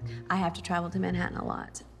 no. I have to travel to Manhattan a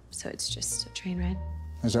lot, so it's just a train ride.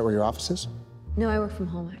 Is that where your office is? No, I work from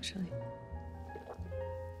home, actually.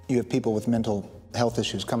 You have people with mental health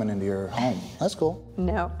issues coming into your home. That's cool.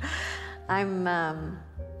 No, I'm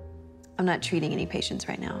not treating any patients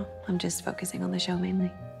right now. I'm just focusing on the show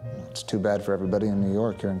mainly. It's too bad for everybody in New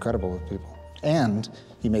York. You're incredible with people. And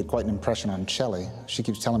you made quite an impression on Shelley. She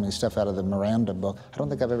keeps telling me stuff out of the Miranda book. I don't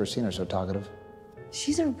think I've ever seen her so talkative.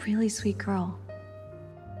 She's a really sweet girl.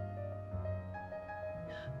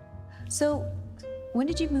 So, when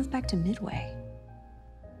did you move back to Midway?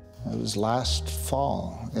 It was last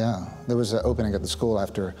fall, yeah. There was an opening at the school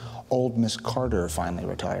after old Miss Carter finally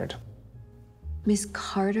retired. Miss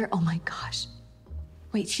Carter? Oh my gosh.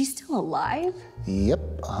 Wait, she's still alive? Yep,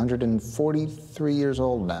 143 years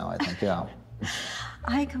old now, I think, yeah.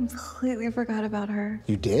 I completely forgot about her.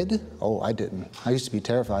 You did? Oh, I didn't. I used to be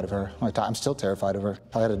terrified of her. I'm still terrified of her.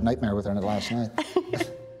 I had a nightmare with her last night.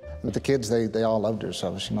 But the kids, they all loved her,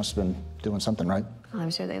 so she must have been doing something right. Well,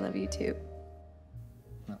 I'm sure they love you too.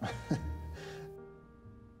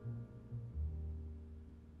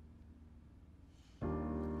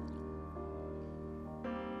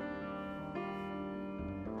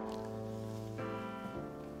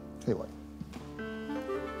 Tell you what.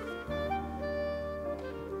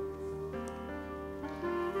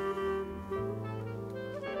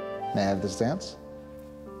 May I have this dance?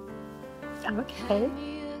 Okay.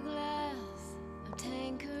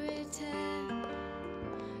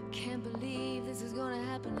 Can't believe this is gonna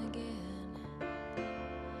happen again.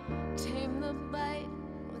 Tame the bite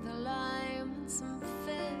with a lime and some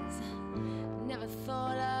fizz. Never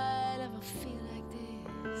thought I'd ever feel like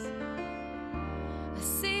this. I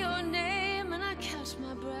see your name and I catch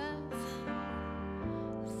my breath.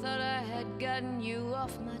 Thought I had gotten you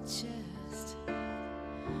off my chest.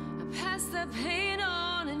 I passed that pain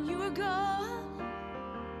on and you were gone.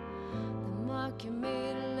 The mark you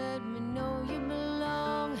made let me know you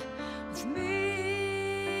belong with me.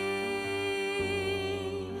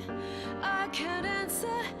 I can't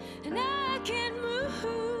answer and I can't move.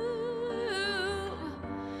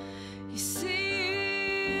 You see,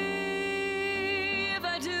 if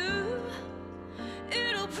I do,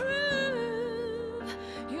 it'll prove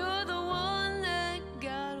you're the one that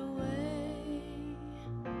got away.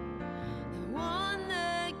 The one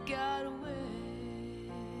that got away.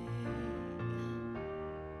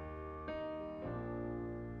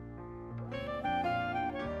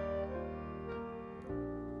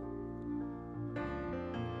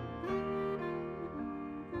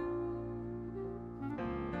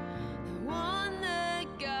 The one that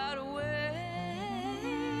got away.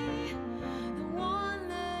 The one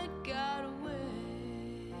that got away.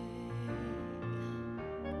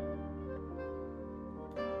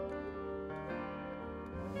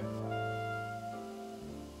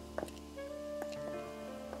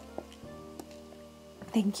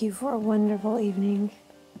 Thank you for a wonderful evening.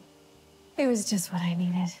 It was just what I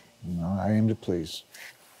needed. No, I aim to please.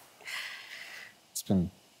 It's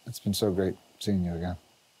been so great seeing you again.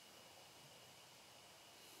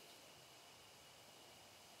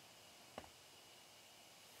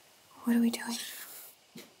 What are we doing?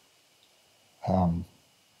 I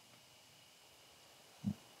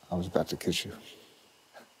was about to kiss you.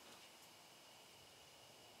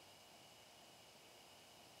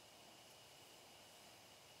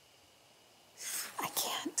 I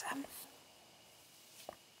can't.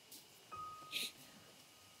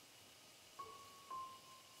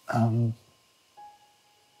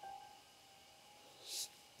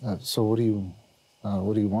 So what do you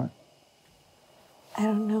want? I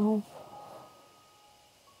don't know.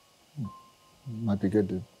 Might be good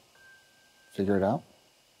to figure it out.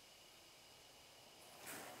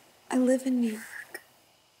 I live in New York.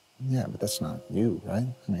 Yeah, but that's not you, right?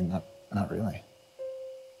 I mean, not really.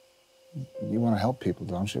 You want to help people,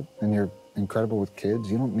 don't you? And you're incredible with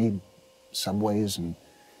kids. You don't need subways and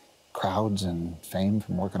crowds and fame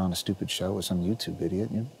from working on a stupid show with some YouTube idiot.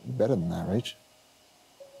 You're better than that, Rach.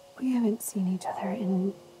 We haven't seen each other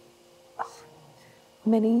in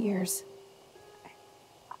many years.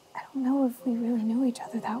 I don't know if we really know each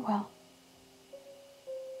other that well.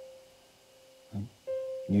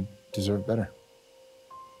 You deserve better.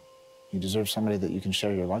 You deserve somebody that you can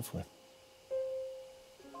share your life with.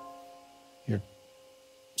 You're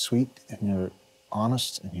sweet, and you're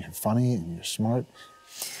honest, and you're funny, and you're smart.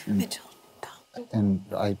 And, Mitchell, don't. And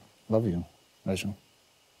I love you, Rachel.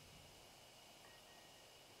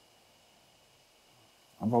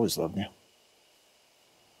 I've always loved you.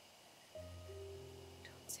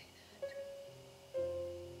 Don't say that.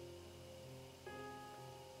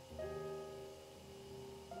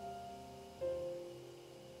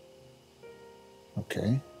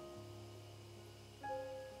 Okay.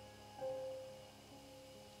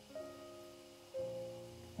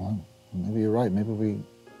 Well, maybe you're right. Maybe we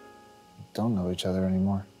don't know each other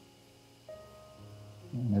anymore.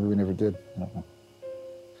 Maybe we never did. I don't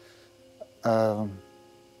know.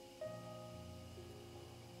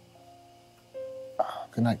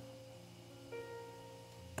 Good night.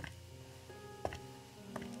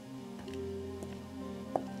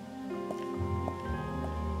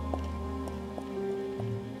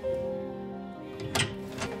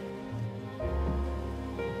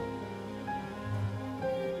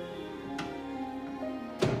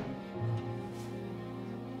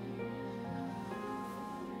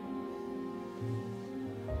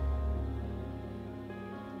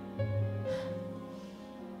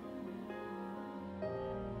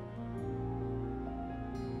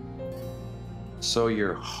 So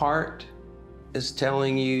your heart is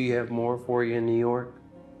telling you you have more for you in New York?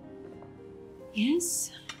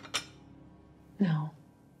 Yes? No.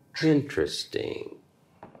 Interesting.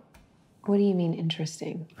 What do you mean,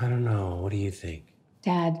 interesting? I don't know. What do you think?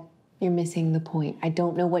 Dad, you're missing the point. I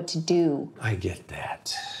don't know what to do. I get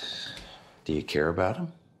that. Do you care about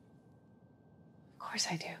him? Of course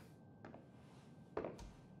I do.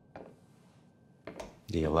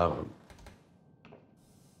 Do you love him?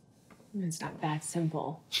 It's not that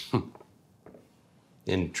simple.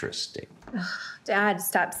 Interesting. Ugh, Dad,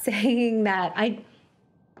 stop saying that. I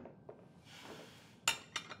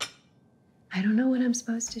don't know what I'm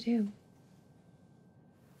supposed to do.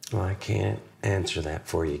 Well, I can't answer that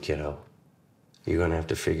for you, kiddo. You're gonna have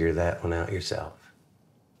to figure that one out yourself.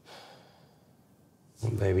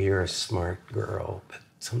 Well, baby, you're a smart girl, but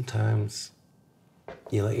sometimes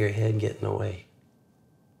you let your head get in the way.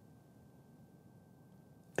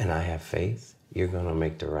 And I have faith you're gonna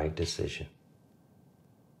make the right decision.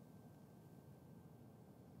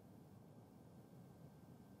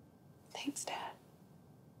 Thanks, Dad.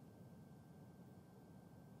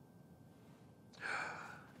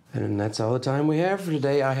 And that's all the time we have for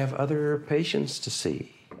today. I have other patients to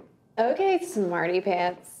see. Okay, smarty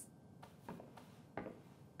pants.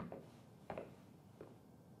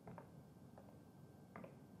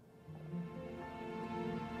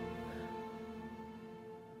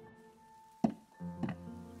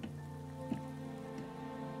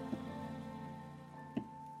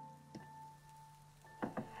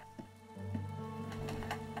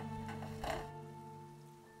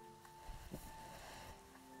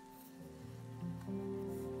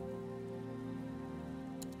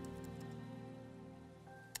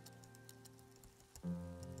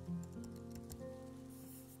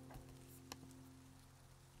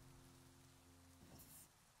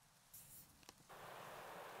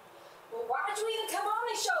 Why'd you even come on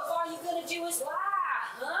this show if all you're gonna do is lie,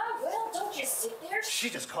 huh? Well, don't just sit there. She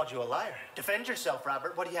just called you a liar. Defend yourself,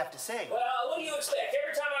 Robert. What do you have to say? Well, what do you expect?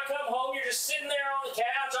 Every time I come home, you're just sitting there on the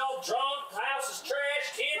couch, all drunk, house is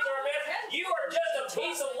trash, kids are a mess. You are just a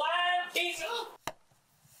piece of lying, piece of...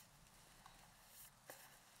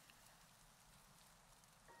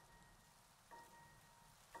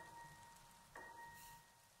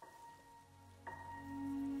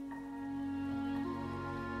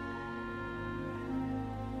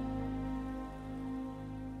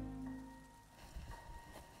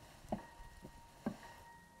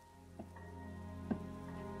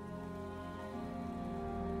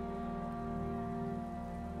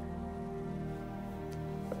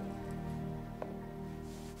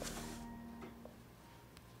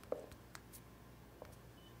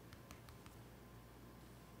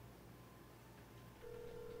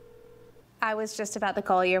 I was just about to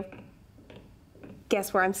call you.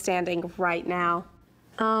 Guess where I'm standing right now?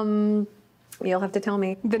 You'll have to tell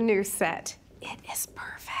me. The new set. It is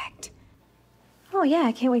perfect. Oh yeah,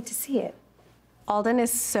 I can't wait to see it. Alden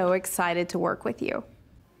is so excited to work with you.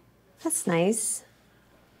 That's nice.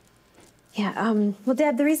 Yeah, well,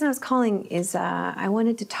 Dad, the reason I was calling is I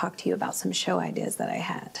wanted to talk to you about some show ideas that I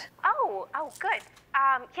had. Oh, good.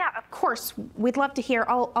 Yeah, of course. We'd love to hear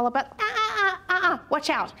all about. Watch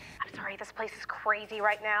out. I'm sorry, this place is crazy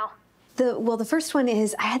right now. Well, the first one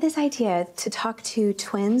is I had this idea to talk to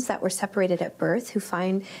twins that were separated at birth who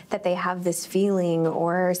find that they have this feeling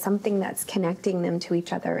or something that's connecting them to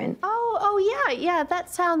each other. And Yeah, that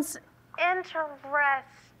sounds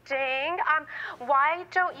interesting. Why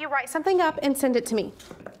don't you write something up and send it to me?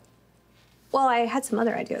 Well, I had some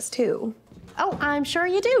other ideas too. Oh, I'm sure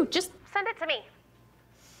you do. Just send it to me.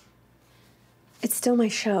 It's still my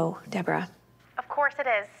show, Deborah. Of course it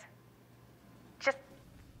is. Just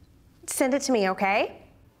send it to me, okay?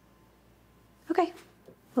 Okay,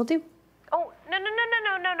 will do. Oh, no,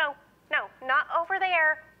 not over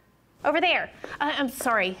there. Over there. I'm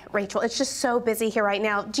sorry, Rachel. It's just so busy here right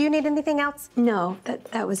now. Do you need anything else? No,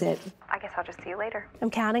 that was it. I guess I'll just see you later. I'm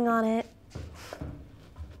counting on it.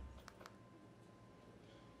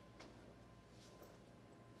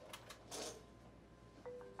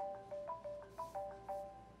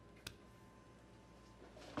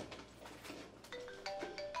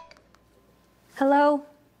 Hello?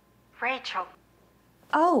 Rachel.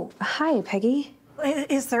 Oh, hi, Peggy.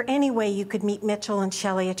 Is there any way you could meet Mitchell and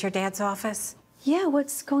Shelley at your dad's office? Yeah,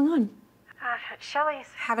 what's going on? Shelley's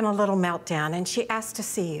having a little meltdown, and she asked to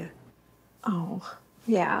see you. Oh,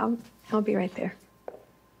 yeah, I'll be right there.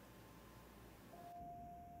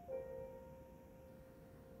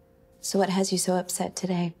 So what has you so upset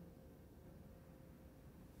today?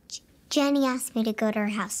 Jenny asked me to go to her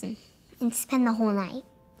house and spend the whole night.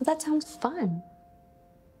 Well, that sounds fun.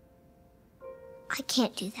 I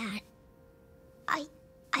can't do that.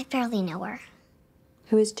 I barely know her.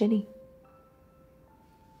 Who is Jenny?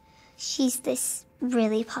 She's this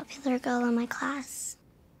really popular girl in my class.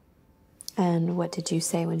 And what did you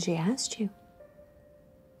say when she asked you?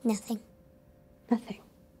 Nothing. Nothing.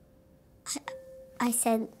 I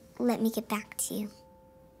said, let me get back to you.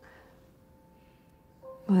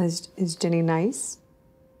 Well, is Jenny nice?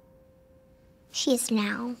 She is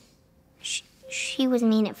now. She was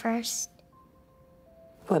mean at first.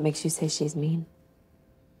 What makes you say she's mean?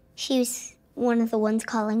 She was one of the ones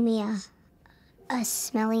calling me a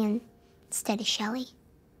smelly instead of Shelley.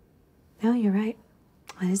 No, you're right.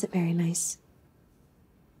 That isn't very nice.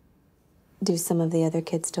 Do some of the other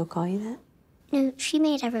kids still call you that? No, she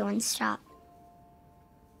made everyone stop.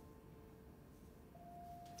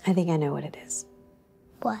 I think I know what it is.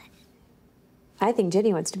 What? I think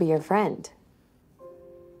Jenny wants to be your friend.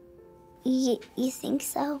 You think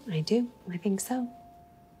so? I do. I think so.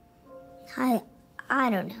 I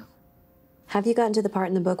don't know. Have you gotten to the part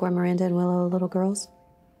in the book where Miranda and Willow are little girls?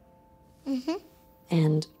 Mm-hmm.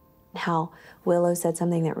 And how Willow said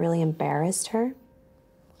something that really embarrassed her?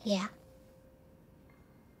 Yeah.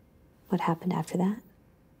 What happened after that?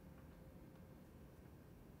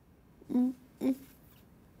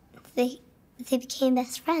 They became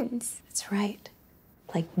best friends. That's right.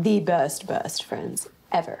 Like the best friends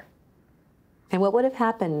ever. And what would have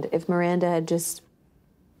happened if Miranda had just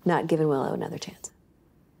not given Willow another chance?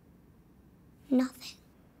 Nothing.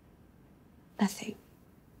 Nothing.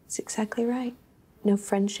 That's exactly right. No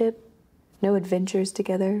friendship, no adventures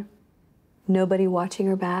together, nobody watching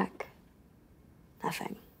her back.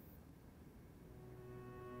 Nothing.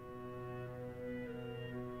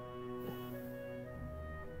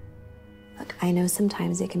 Look, I know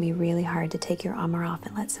sometimes it can be really hard to take your armor off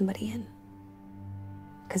and let somebody in.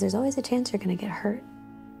 Because there's always a chance you're gonna get hurt.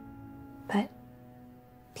 But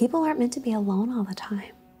people aren't meant to be alone all the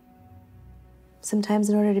time. Sometimes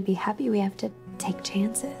in order to be happy, we have to take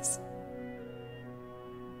chances.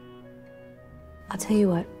 I'll tell you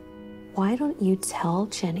what, why don't you tell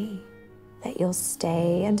Jenny that you'll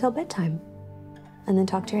stay until bedtime? And then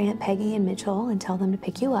talk to your Aunt Peggy and Mitchell and tell them to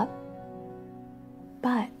pick you up.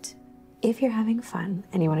 But if you're having fun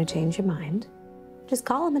and you want to change your mind, just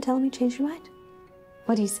call them and tell them you changed your mind.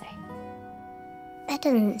 What do you say? That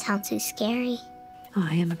doesn't sound too scary. Oh,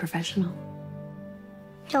 I am a professional.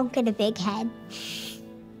 Don't get a big head.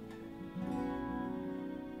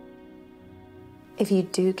 If you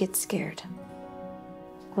do get scared,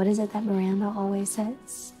 what is it that Miranda always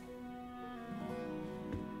says?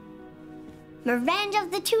 Revenge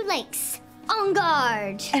of the Two Lakes. On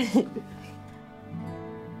guard.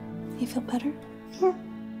 You feel better? Yeah.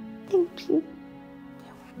 Thank you.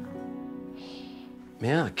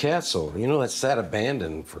 Yeah, castle. You know, that sat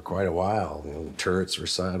abandoned for quite a while. You know, the turrets were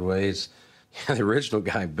sideways. Yeah, the original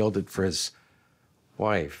guy built it for his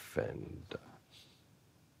wife, and...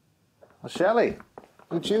 Well, Shelley,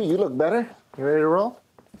 look at you. You look better. You ready to roll?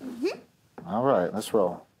 Mm-hmm. All right, let's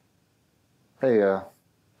roll. Hey,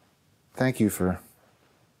 thank you for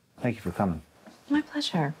coming. My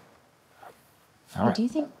pleasure. All right. Do you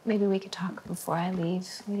think maybe we could talk before I leave?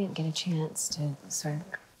 We didn't get a chance to sort of...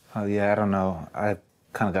 Oh, yeah, I don't know. I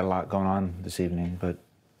kind of got a lot going on this evening, but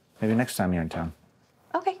maybe next time you're in town.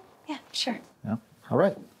 Okay, yeah, sure. Yeah? All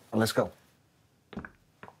right, well, let's go.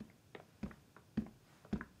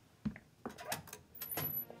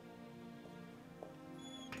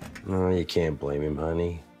 No, you can't blame him,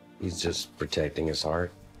 honey. He's just protecting his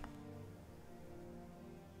heart.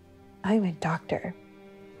 I'm a doctor.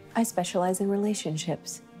 I specialize in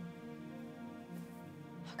relationships.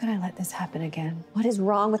 How could I let this happen again? What is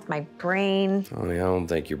wrong with my brain? Honey, I don't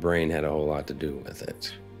think your brain had a whole lot to do with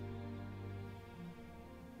it.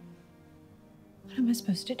 What am I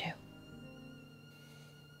supposed to do?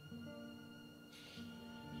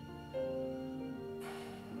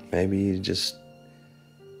 Maybe you just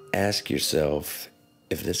ask yourself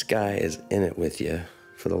if this guy is in it with you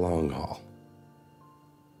for the long haul.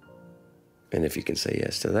 And if you can say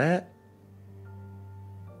yes to that,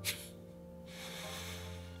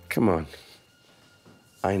 come on.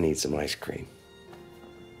 I need some ice cream.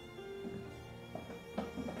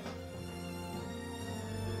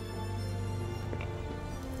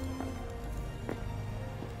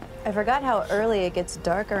 I forgot how early it gets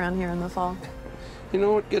dark around here in the fall. You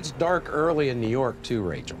know, it gets dark early in New York too,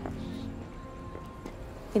 Rachel.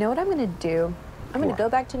 You know what I'm gonna do? I'm gonna go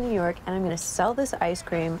back to New York and I'm gonna sell this ice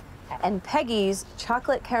cream and Peggy's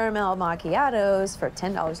chocolate caramel macchiatos for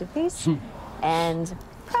 $10 a piece and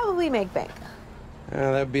probably make bank.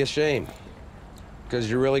 That'd be a shame, because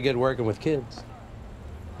you're really good working with kids.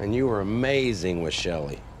 And you were amazing with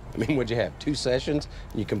Shelley. I mean, what'd you have, 2 sessions?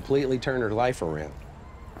 You completely turned her life around.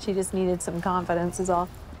 She just needed some confidence is all.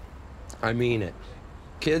 I mean it.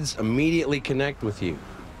 Kids immediately connect with you.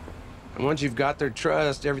 And once you've got their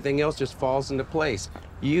trust, everything else just falls into place.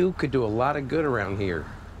 You could do a lot of good around here.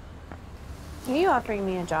 Are you offering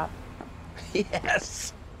me a job?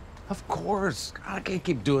 Yes, of course. God, I can't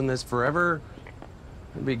keep doing this forever.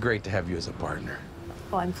 It'd be great to have you as a partner.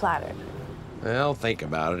 Well, I'm flattered. Well, think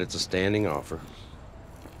about it. It's a standing offer.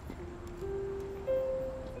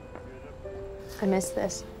 I miss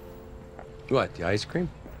this. What, the ice cream?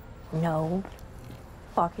 No.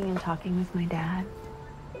 Walking and talking with my dad.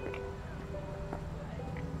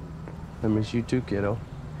 I miss you too, kiddo.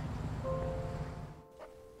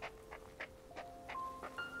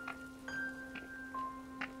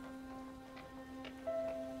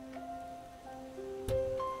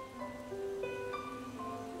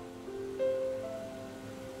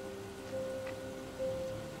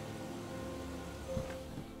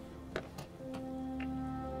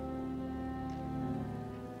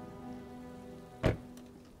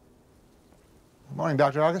 Morning,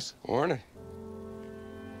 Dr. August. Morning.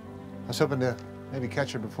 I was hoping to maybe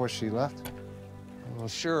catch her before she left. Well,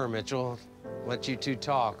 sure, Mitchell. Let you two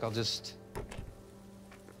talk. I'll just...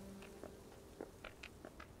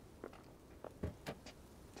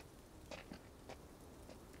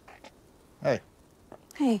 Hey.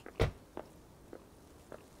 Hey.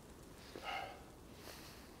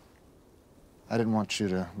 I didn't want you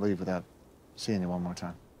to leave without seeing you one more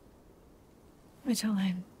time. Mitchell,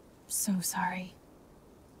 I'm so sorry.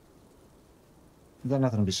 You've got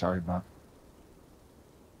nothing to be sorry about.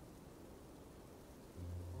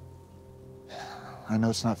 I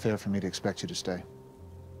know it's not fair for me to expect you to stay.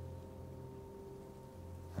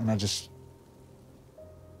 And I just,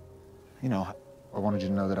 you know, I wanted you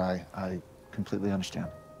to know that I completely understand.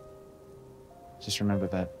 Just remember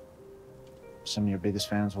that some of your biggest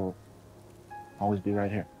fans will always be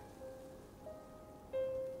right here.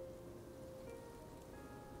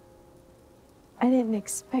 I didn't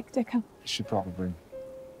expect to come. You should probably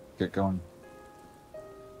get going.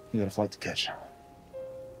 You got a flight to catch.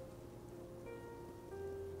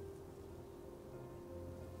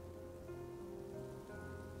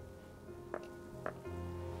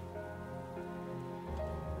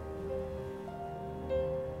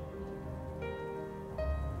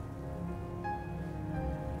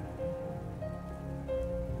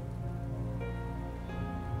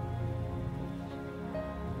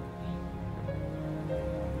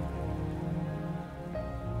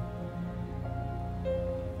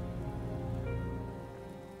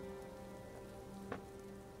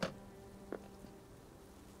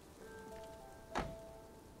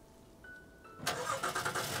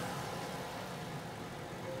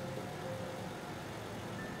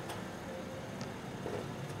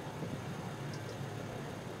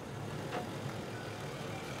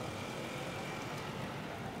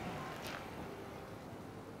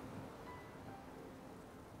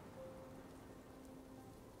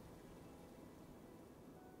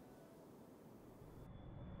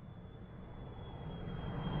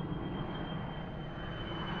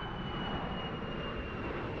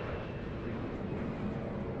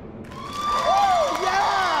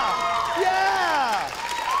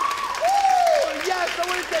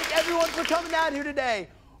 for coming down here today.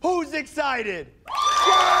 Who's excited?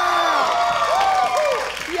 Yeah!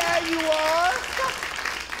 Yeah, you are.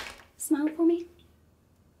 Smile for me.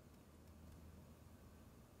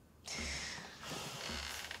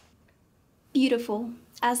 Beautiful,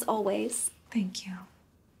 as always. Thank you.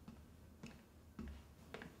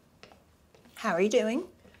 How are you doing?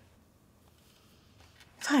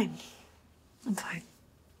 Fine. I'm fine.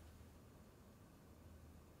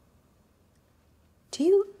 Do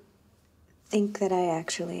you think that I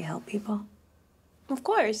actually help people? Of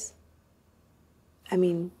course. I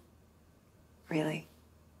mean, really?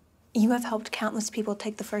 You have helped countless people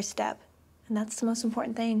take the first step, and that's the most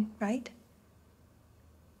important thing, right?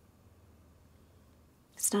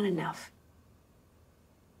 It's not enough.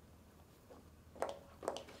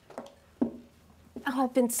 Oh,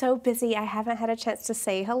 I've been so busy, I haven't had a chance to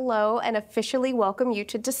say hello and officially welcome you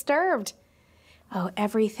to Disturbed. Oh,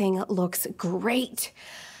 everything looks great.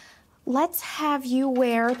 Let's have you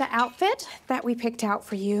wear the outfit that we picked out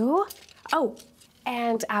for you. Oh,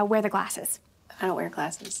 and wear the glasses. I don't wear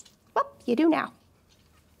glasses. Well, you do now.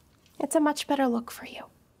 It's a much better look for you.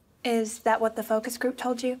 Is that what the focus group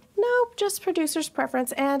told you? Nope, just producer's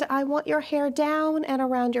preference, and I want your hair down and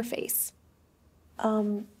around your face.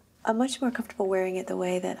 I'm much more comfortable wearing it the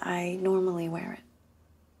way that I normally wear it.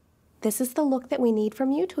 This is the look that we need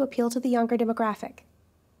from you to appeal to the younger demographic.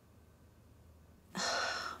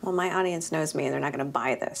 Well, my audience knows me and they're not gonna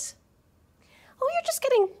buy this. Oh, you're just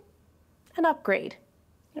getting an upgrade,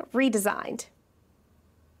 redesigned.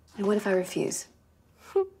 And what if I refuse?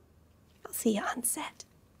 I'll see you on set.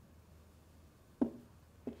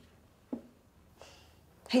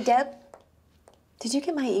 Hey, Deb, did you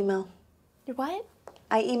get my email? Your what?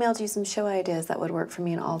 I emailed you some show ideas that would work for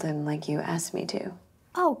me in Alden like you asked me to.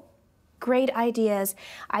 Oh, great ideas.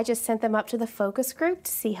 I just sent them up to the focus group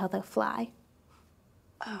to see how they'll fly.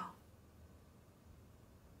 Oh.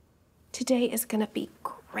 Today is gonna be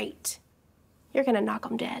great. You're gonna knock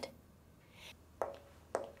them dead.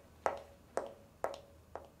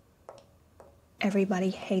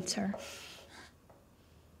 Everybody hates her.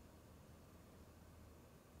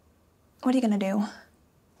 What are you gonna do?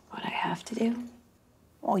 What I have to do?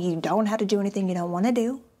 Well, you don't have to do anything you don't want to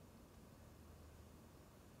do.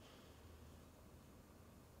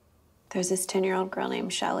 There's this 10-year-old girl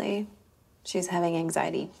named Shelley. She's having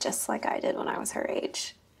anxiety just like I did when I was her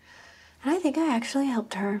age. And I think I actually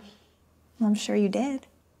helped her. I'm sure you did.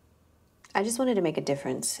 I just wanted to make a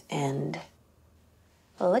difference, and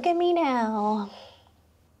look at me now.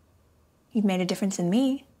 You've made a difference in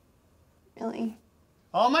me. Really?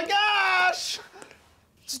 Oh my gosh!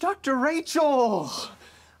 It's Dr. Rachel!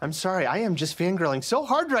 I'm sorry, I am just fangirling so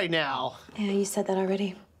hard right now. Yeah, you said that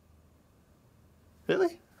already.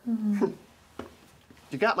 Really? Mm-hmm.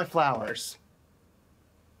 You got my flowers.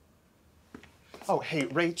 Oh, hey,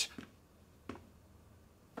 Rach.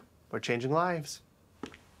 We're changing lives.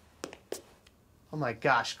 Oh my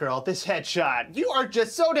gosh, girl, this headshot. You are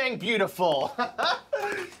just so dang beautiful.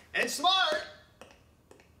 And smart.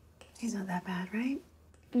 He's not that bad, right?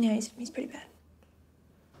 Yeah, he's pretty bad.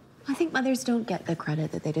 I think mothers don't get the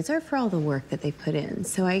credit that they deserve for all the work that they put in.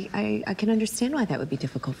 So I can understand why that would be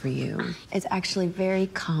difficult for you. It's actually very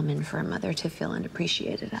common for a mother to feel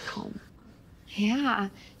unappreciated at home. Yeah.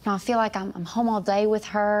 No, I feel like I'm home all day with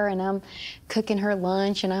her, and I'm cooking her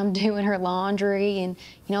lunch, and I'm doing her laundry, and,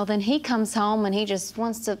 then he comes home and he just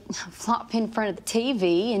wants to flop in front of the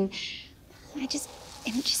TV, and it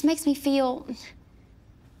just makes me feel...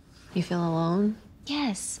 You feel alone?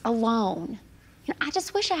 Yes, alone. I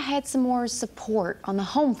just wish I had some more support on the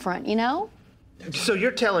home front, So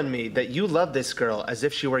you're telling me that you love this girl as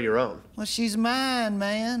if she were your own? Well, she's mine,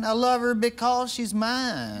 man. I love her because she's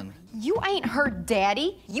mine. You ain't her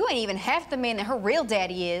daddy. You ain't even half the man that her real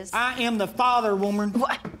daddy is. I am the father, woman.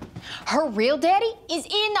 What? Her real daddy is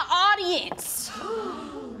in the audience.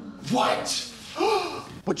 What?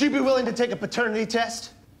 Would you be willing to take a paternity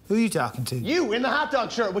test? Who are you talking to? You, in the hot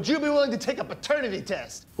dog shirt. Would you be willing to take a paternity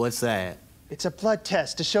test? What's that? It's a blood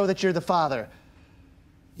test to show that you're the father.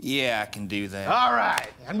 Yeah, I can do that. All right.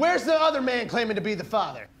 And where's the other man claiming to be the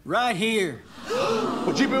father? Right here.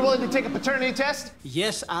 Would you be willing to take a paternity test?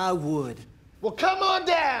 Yes, I would. Well, come on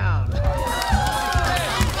down.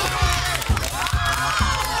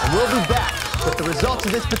 And we'll be back with the results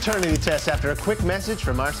of this paternity test after a quick message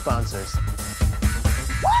from our sponsors.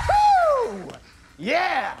 Woohoo!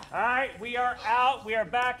 Yeah! All right, we are out. We are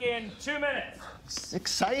back in 2 minutes. It's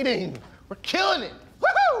exciting. We're killing it.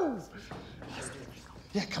 Woohoo!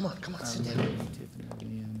 Yeah, come on, sit down.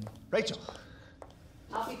 Rachel.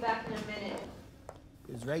 I'll be back in a minute.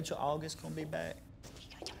 Is Rachel August gonna be back?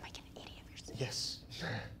 Yes.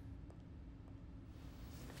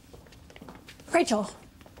 Rachel,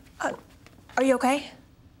 are you okay?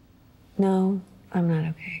 No, I'm not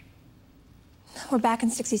okay. We're back in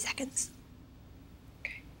 60 seconds.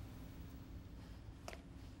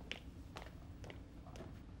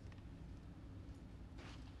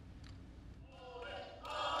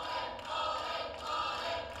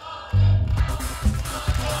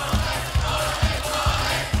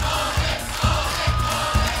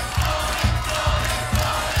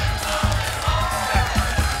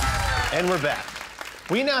 And we're back.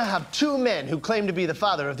 We now have 2 men who claim to be the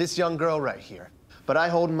father of this young girl right here. But I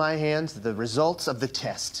hold in my hands the results of the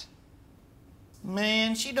test.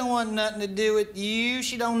 Man, she don't want nothing to do with you.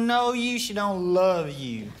 She don't know you. She don't love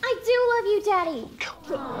you. I do love you, Daddy.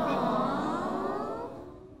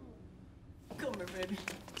 Come here, baby.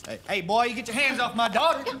 Hey, boy, you get your hands off my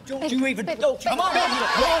daughter. Don't you even... Come on. Come on.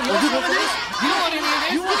 You want some of this? You don't want any of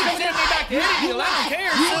this? You want to send me back to Eddie? I don't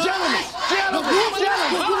care. Gentlemen!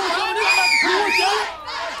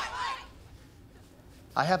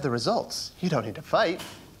 I have the results. You don't need to fight.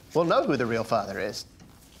 We'll know who the real father is.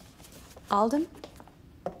 Alden,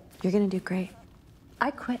 you're gonna do great.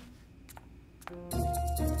 I quit.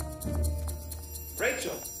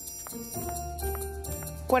 Rachel!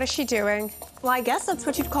 What is she doing? Well, I guess that's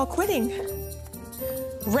what you'd call quitting.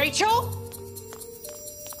 Rachel?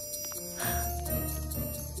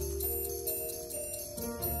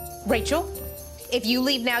 Rachel, if you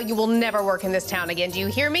leave now, you will never work in this town again. Do you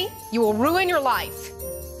hear me? You will ruin your life.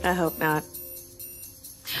 I hope not.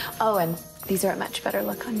 Oh, and these are a much better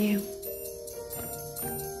look on you.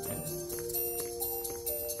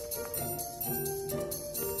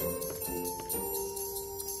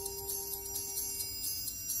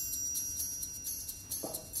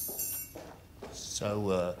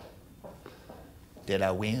 So, did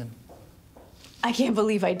I win? I can't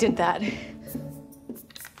believe I did that.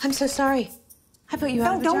 I'm so sorry. I put you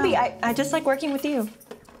out of a Don't be. job. I just like working with you.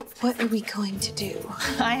 What are we going to do?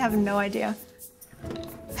 I have no idea.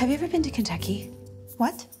 Have you ever been to Kentucky?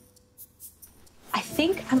 What? I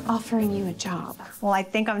think I'm offering you a job. Well, I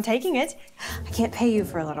think I'm taking it. I can't pay you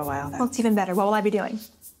for a little while, though. Well, it's even better. What will I be doing?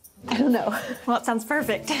 I don't know. Well, it sounds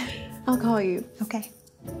perfect. I'll call you. Okay.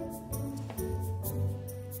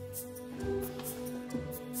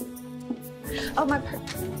 Oh, my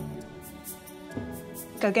purse.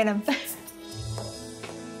 Go get him.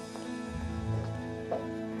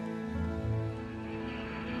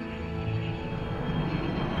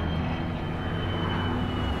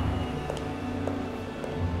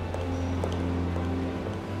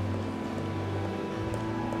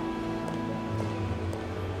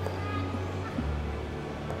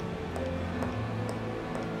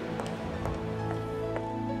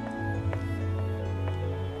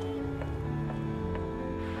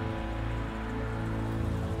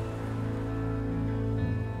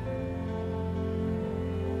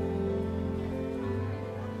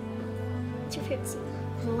 What's your favorite scene?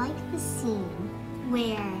 I like the scene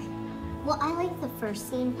where, well, I like the first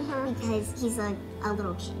scene because he's a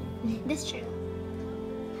little kid. That's true.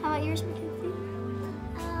 How about yours, Mackenzie?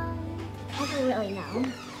 I don't really know.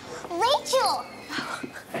 Rachel!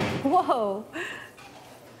 Whoa.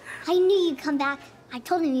 I knew you'd come back. I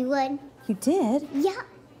told him you would. You did? Yeah.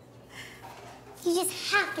 You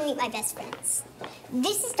just have to meet my best friends.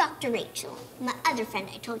 This is Dr. Rachel, my other friend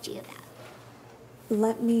I told you about.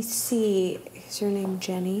 Let me see. Is your name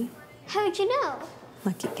Jenny? How'd you know?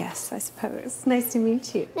 Lucky guess, I suppose. Nice to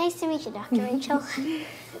meet you. Nice to meet you, Dr. Rachel.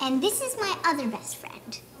 And this is my other best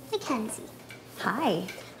friend, Mackenzie. Hi.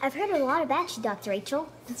 I've heard a lot about you, Dr. Rachel.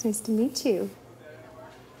 It's nice to meet you.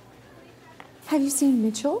 Have you seen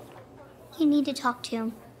Mitchell? You need to talk to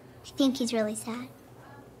him. I think he's really sad.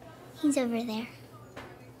 He's over there.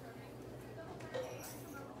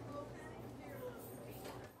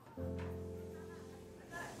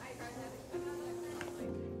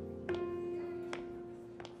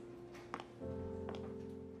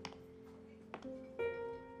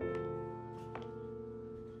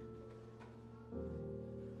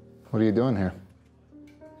 What are you doing here?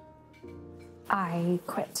 I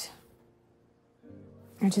quit.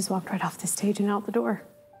 I just walked right off the stage and out the door.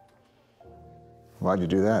 Why'd you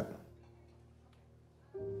do that?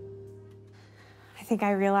 I think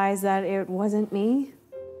I realized that it wasn't me.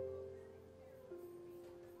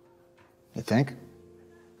 You think?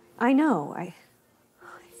 I know. I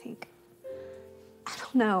think. I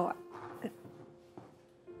don't know.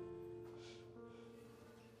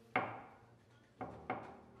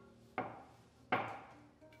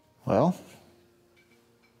 Well,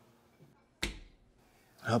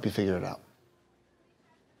 I hope you figure it out.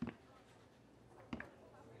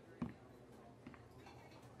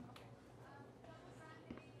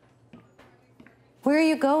 Where are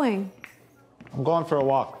you going? I'm going for a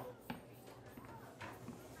walk.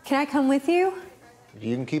 Can I come with you?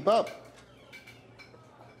 You can keep up.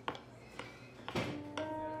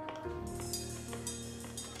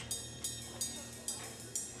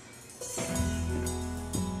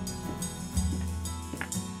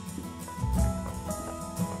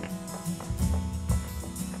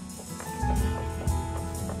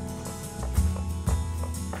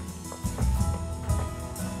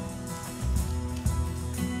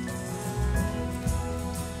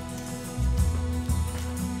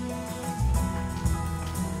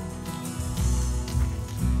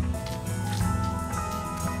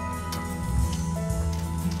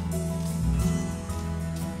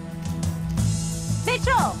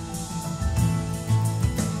 Mitchell!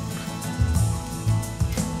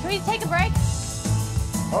 Can we take a break?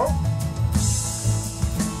 Oh.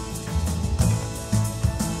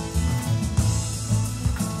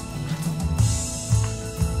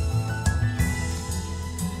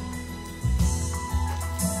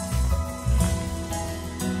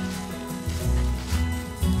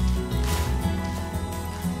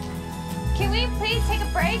 Can we please take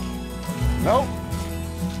a break? Nope.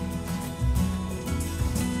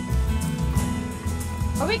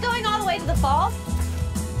 Are we going all the way to the falls?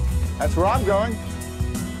 That's where I'm going.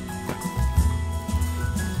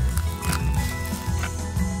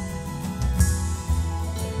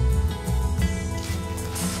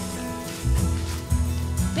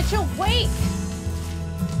 Mitchell, wait!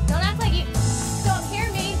 Don't act like you don't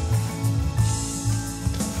hear me.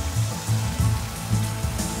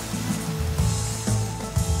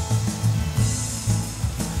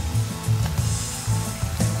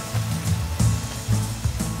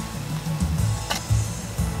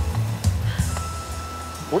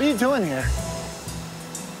 What are you doing here?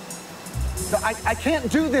 No, I can't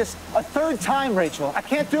do this a third time, Rachel. I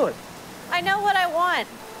can't do it. I know what I want.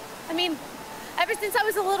 I mean, ever since I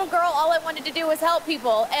was a little girl, all I wanted to do was help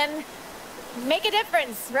people and make a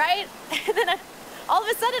difference, right? And then all of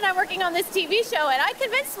a sudden I'm working on this TV show and I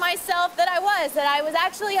convinced myself that I was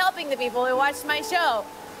actually helping the people who watched my show.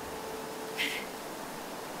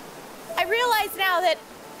 I realize now that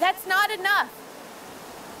that's not enough.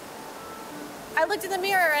 I looked in the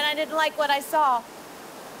mirror and I didn't like what I saw.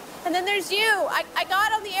 And then there's you. I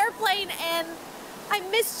got on the airplane and I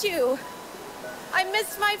missed you. I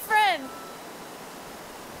missed my friend.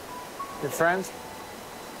 Your friends?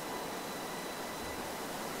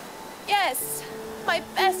 Yes, my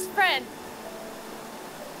best friend.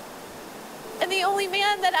 And the only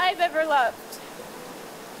man that I've ever loved.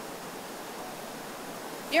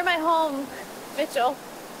 You're my home, Mitchell.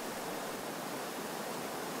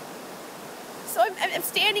 So I'm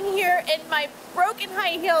standing here in my broken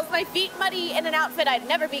high heels, my feet muddy, in an outfit I'd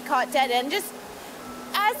never be caught dead in, just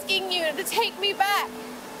asking you to take me back.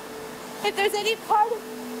 If there's any part of...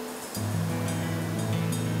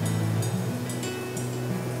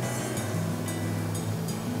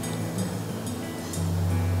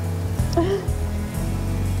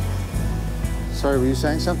 Sorry, were you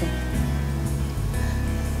saying something?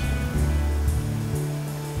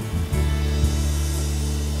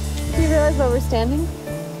 Do you realize where we're standing?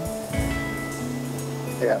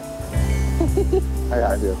 Yeah.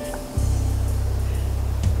 I do.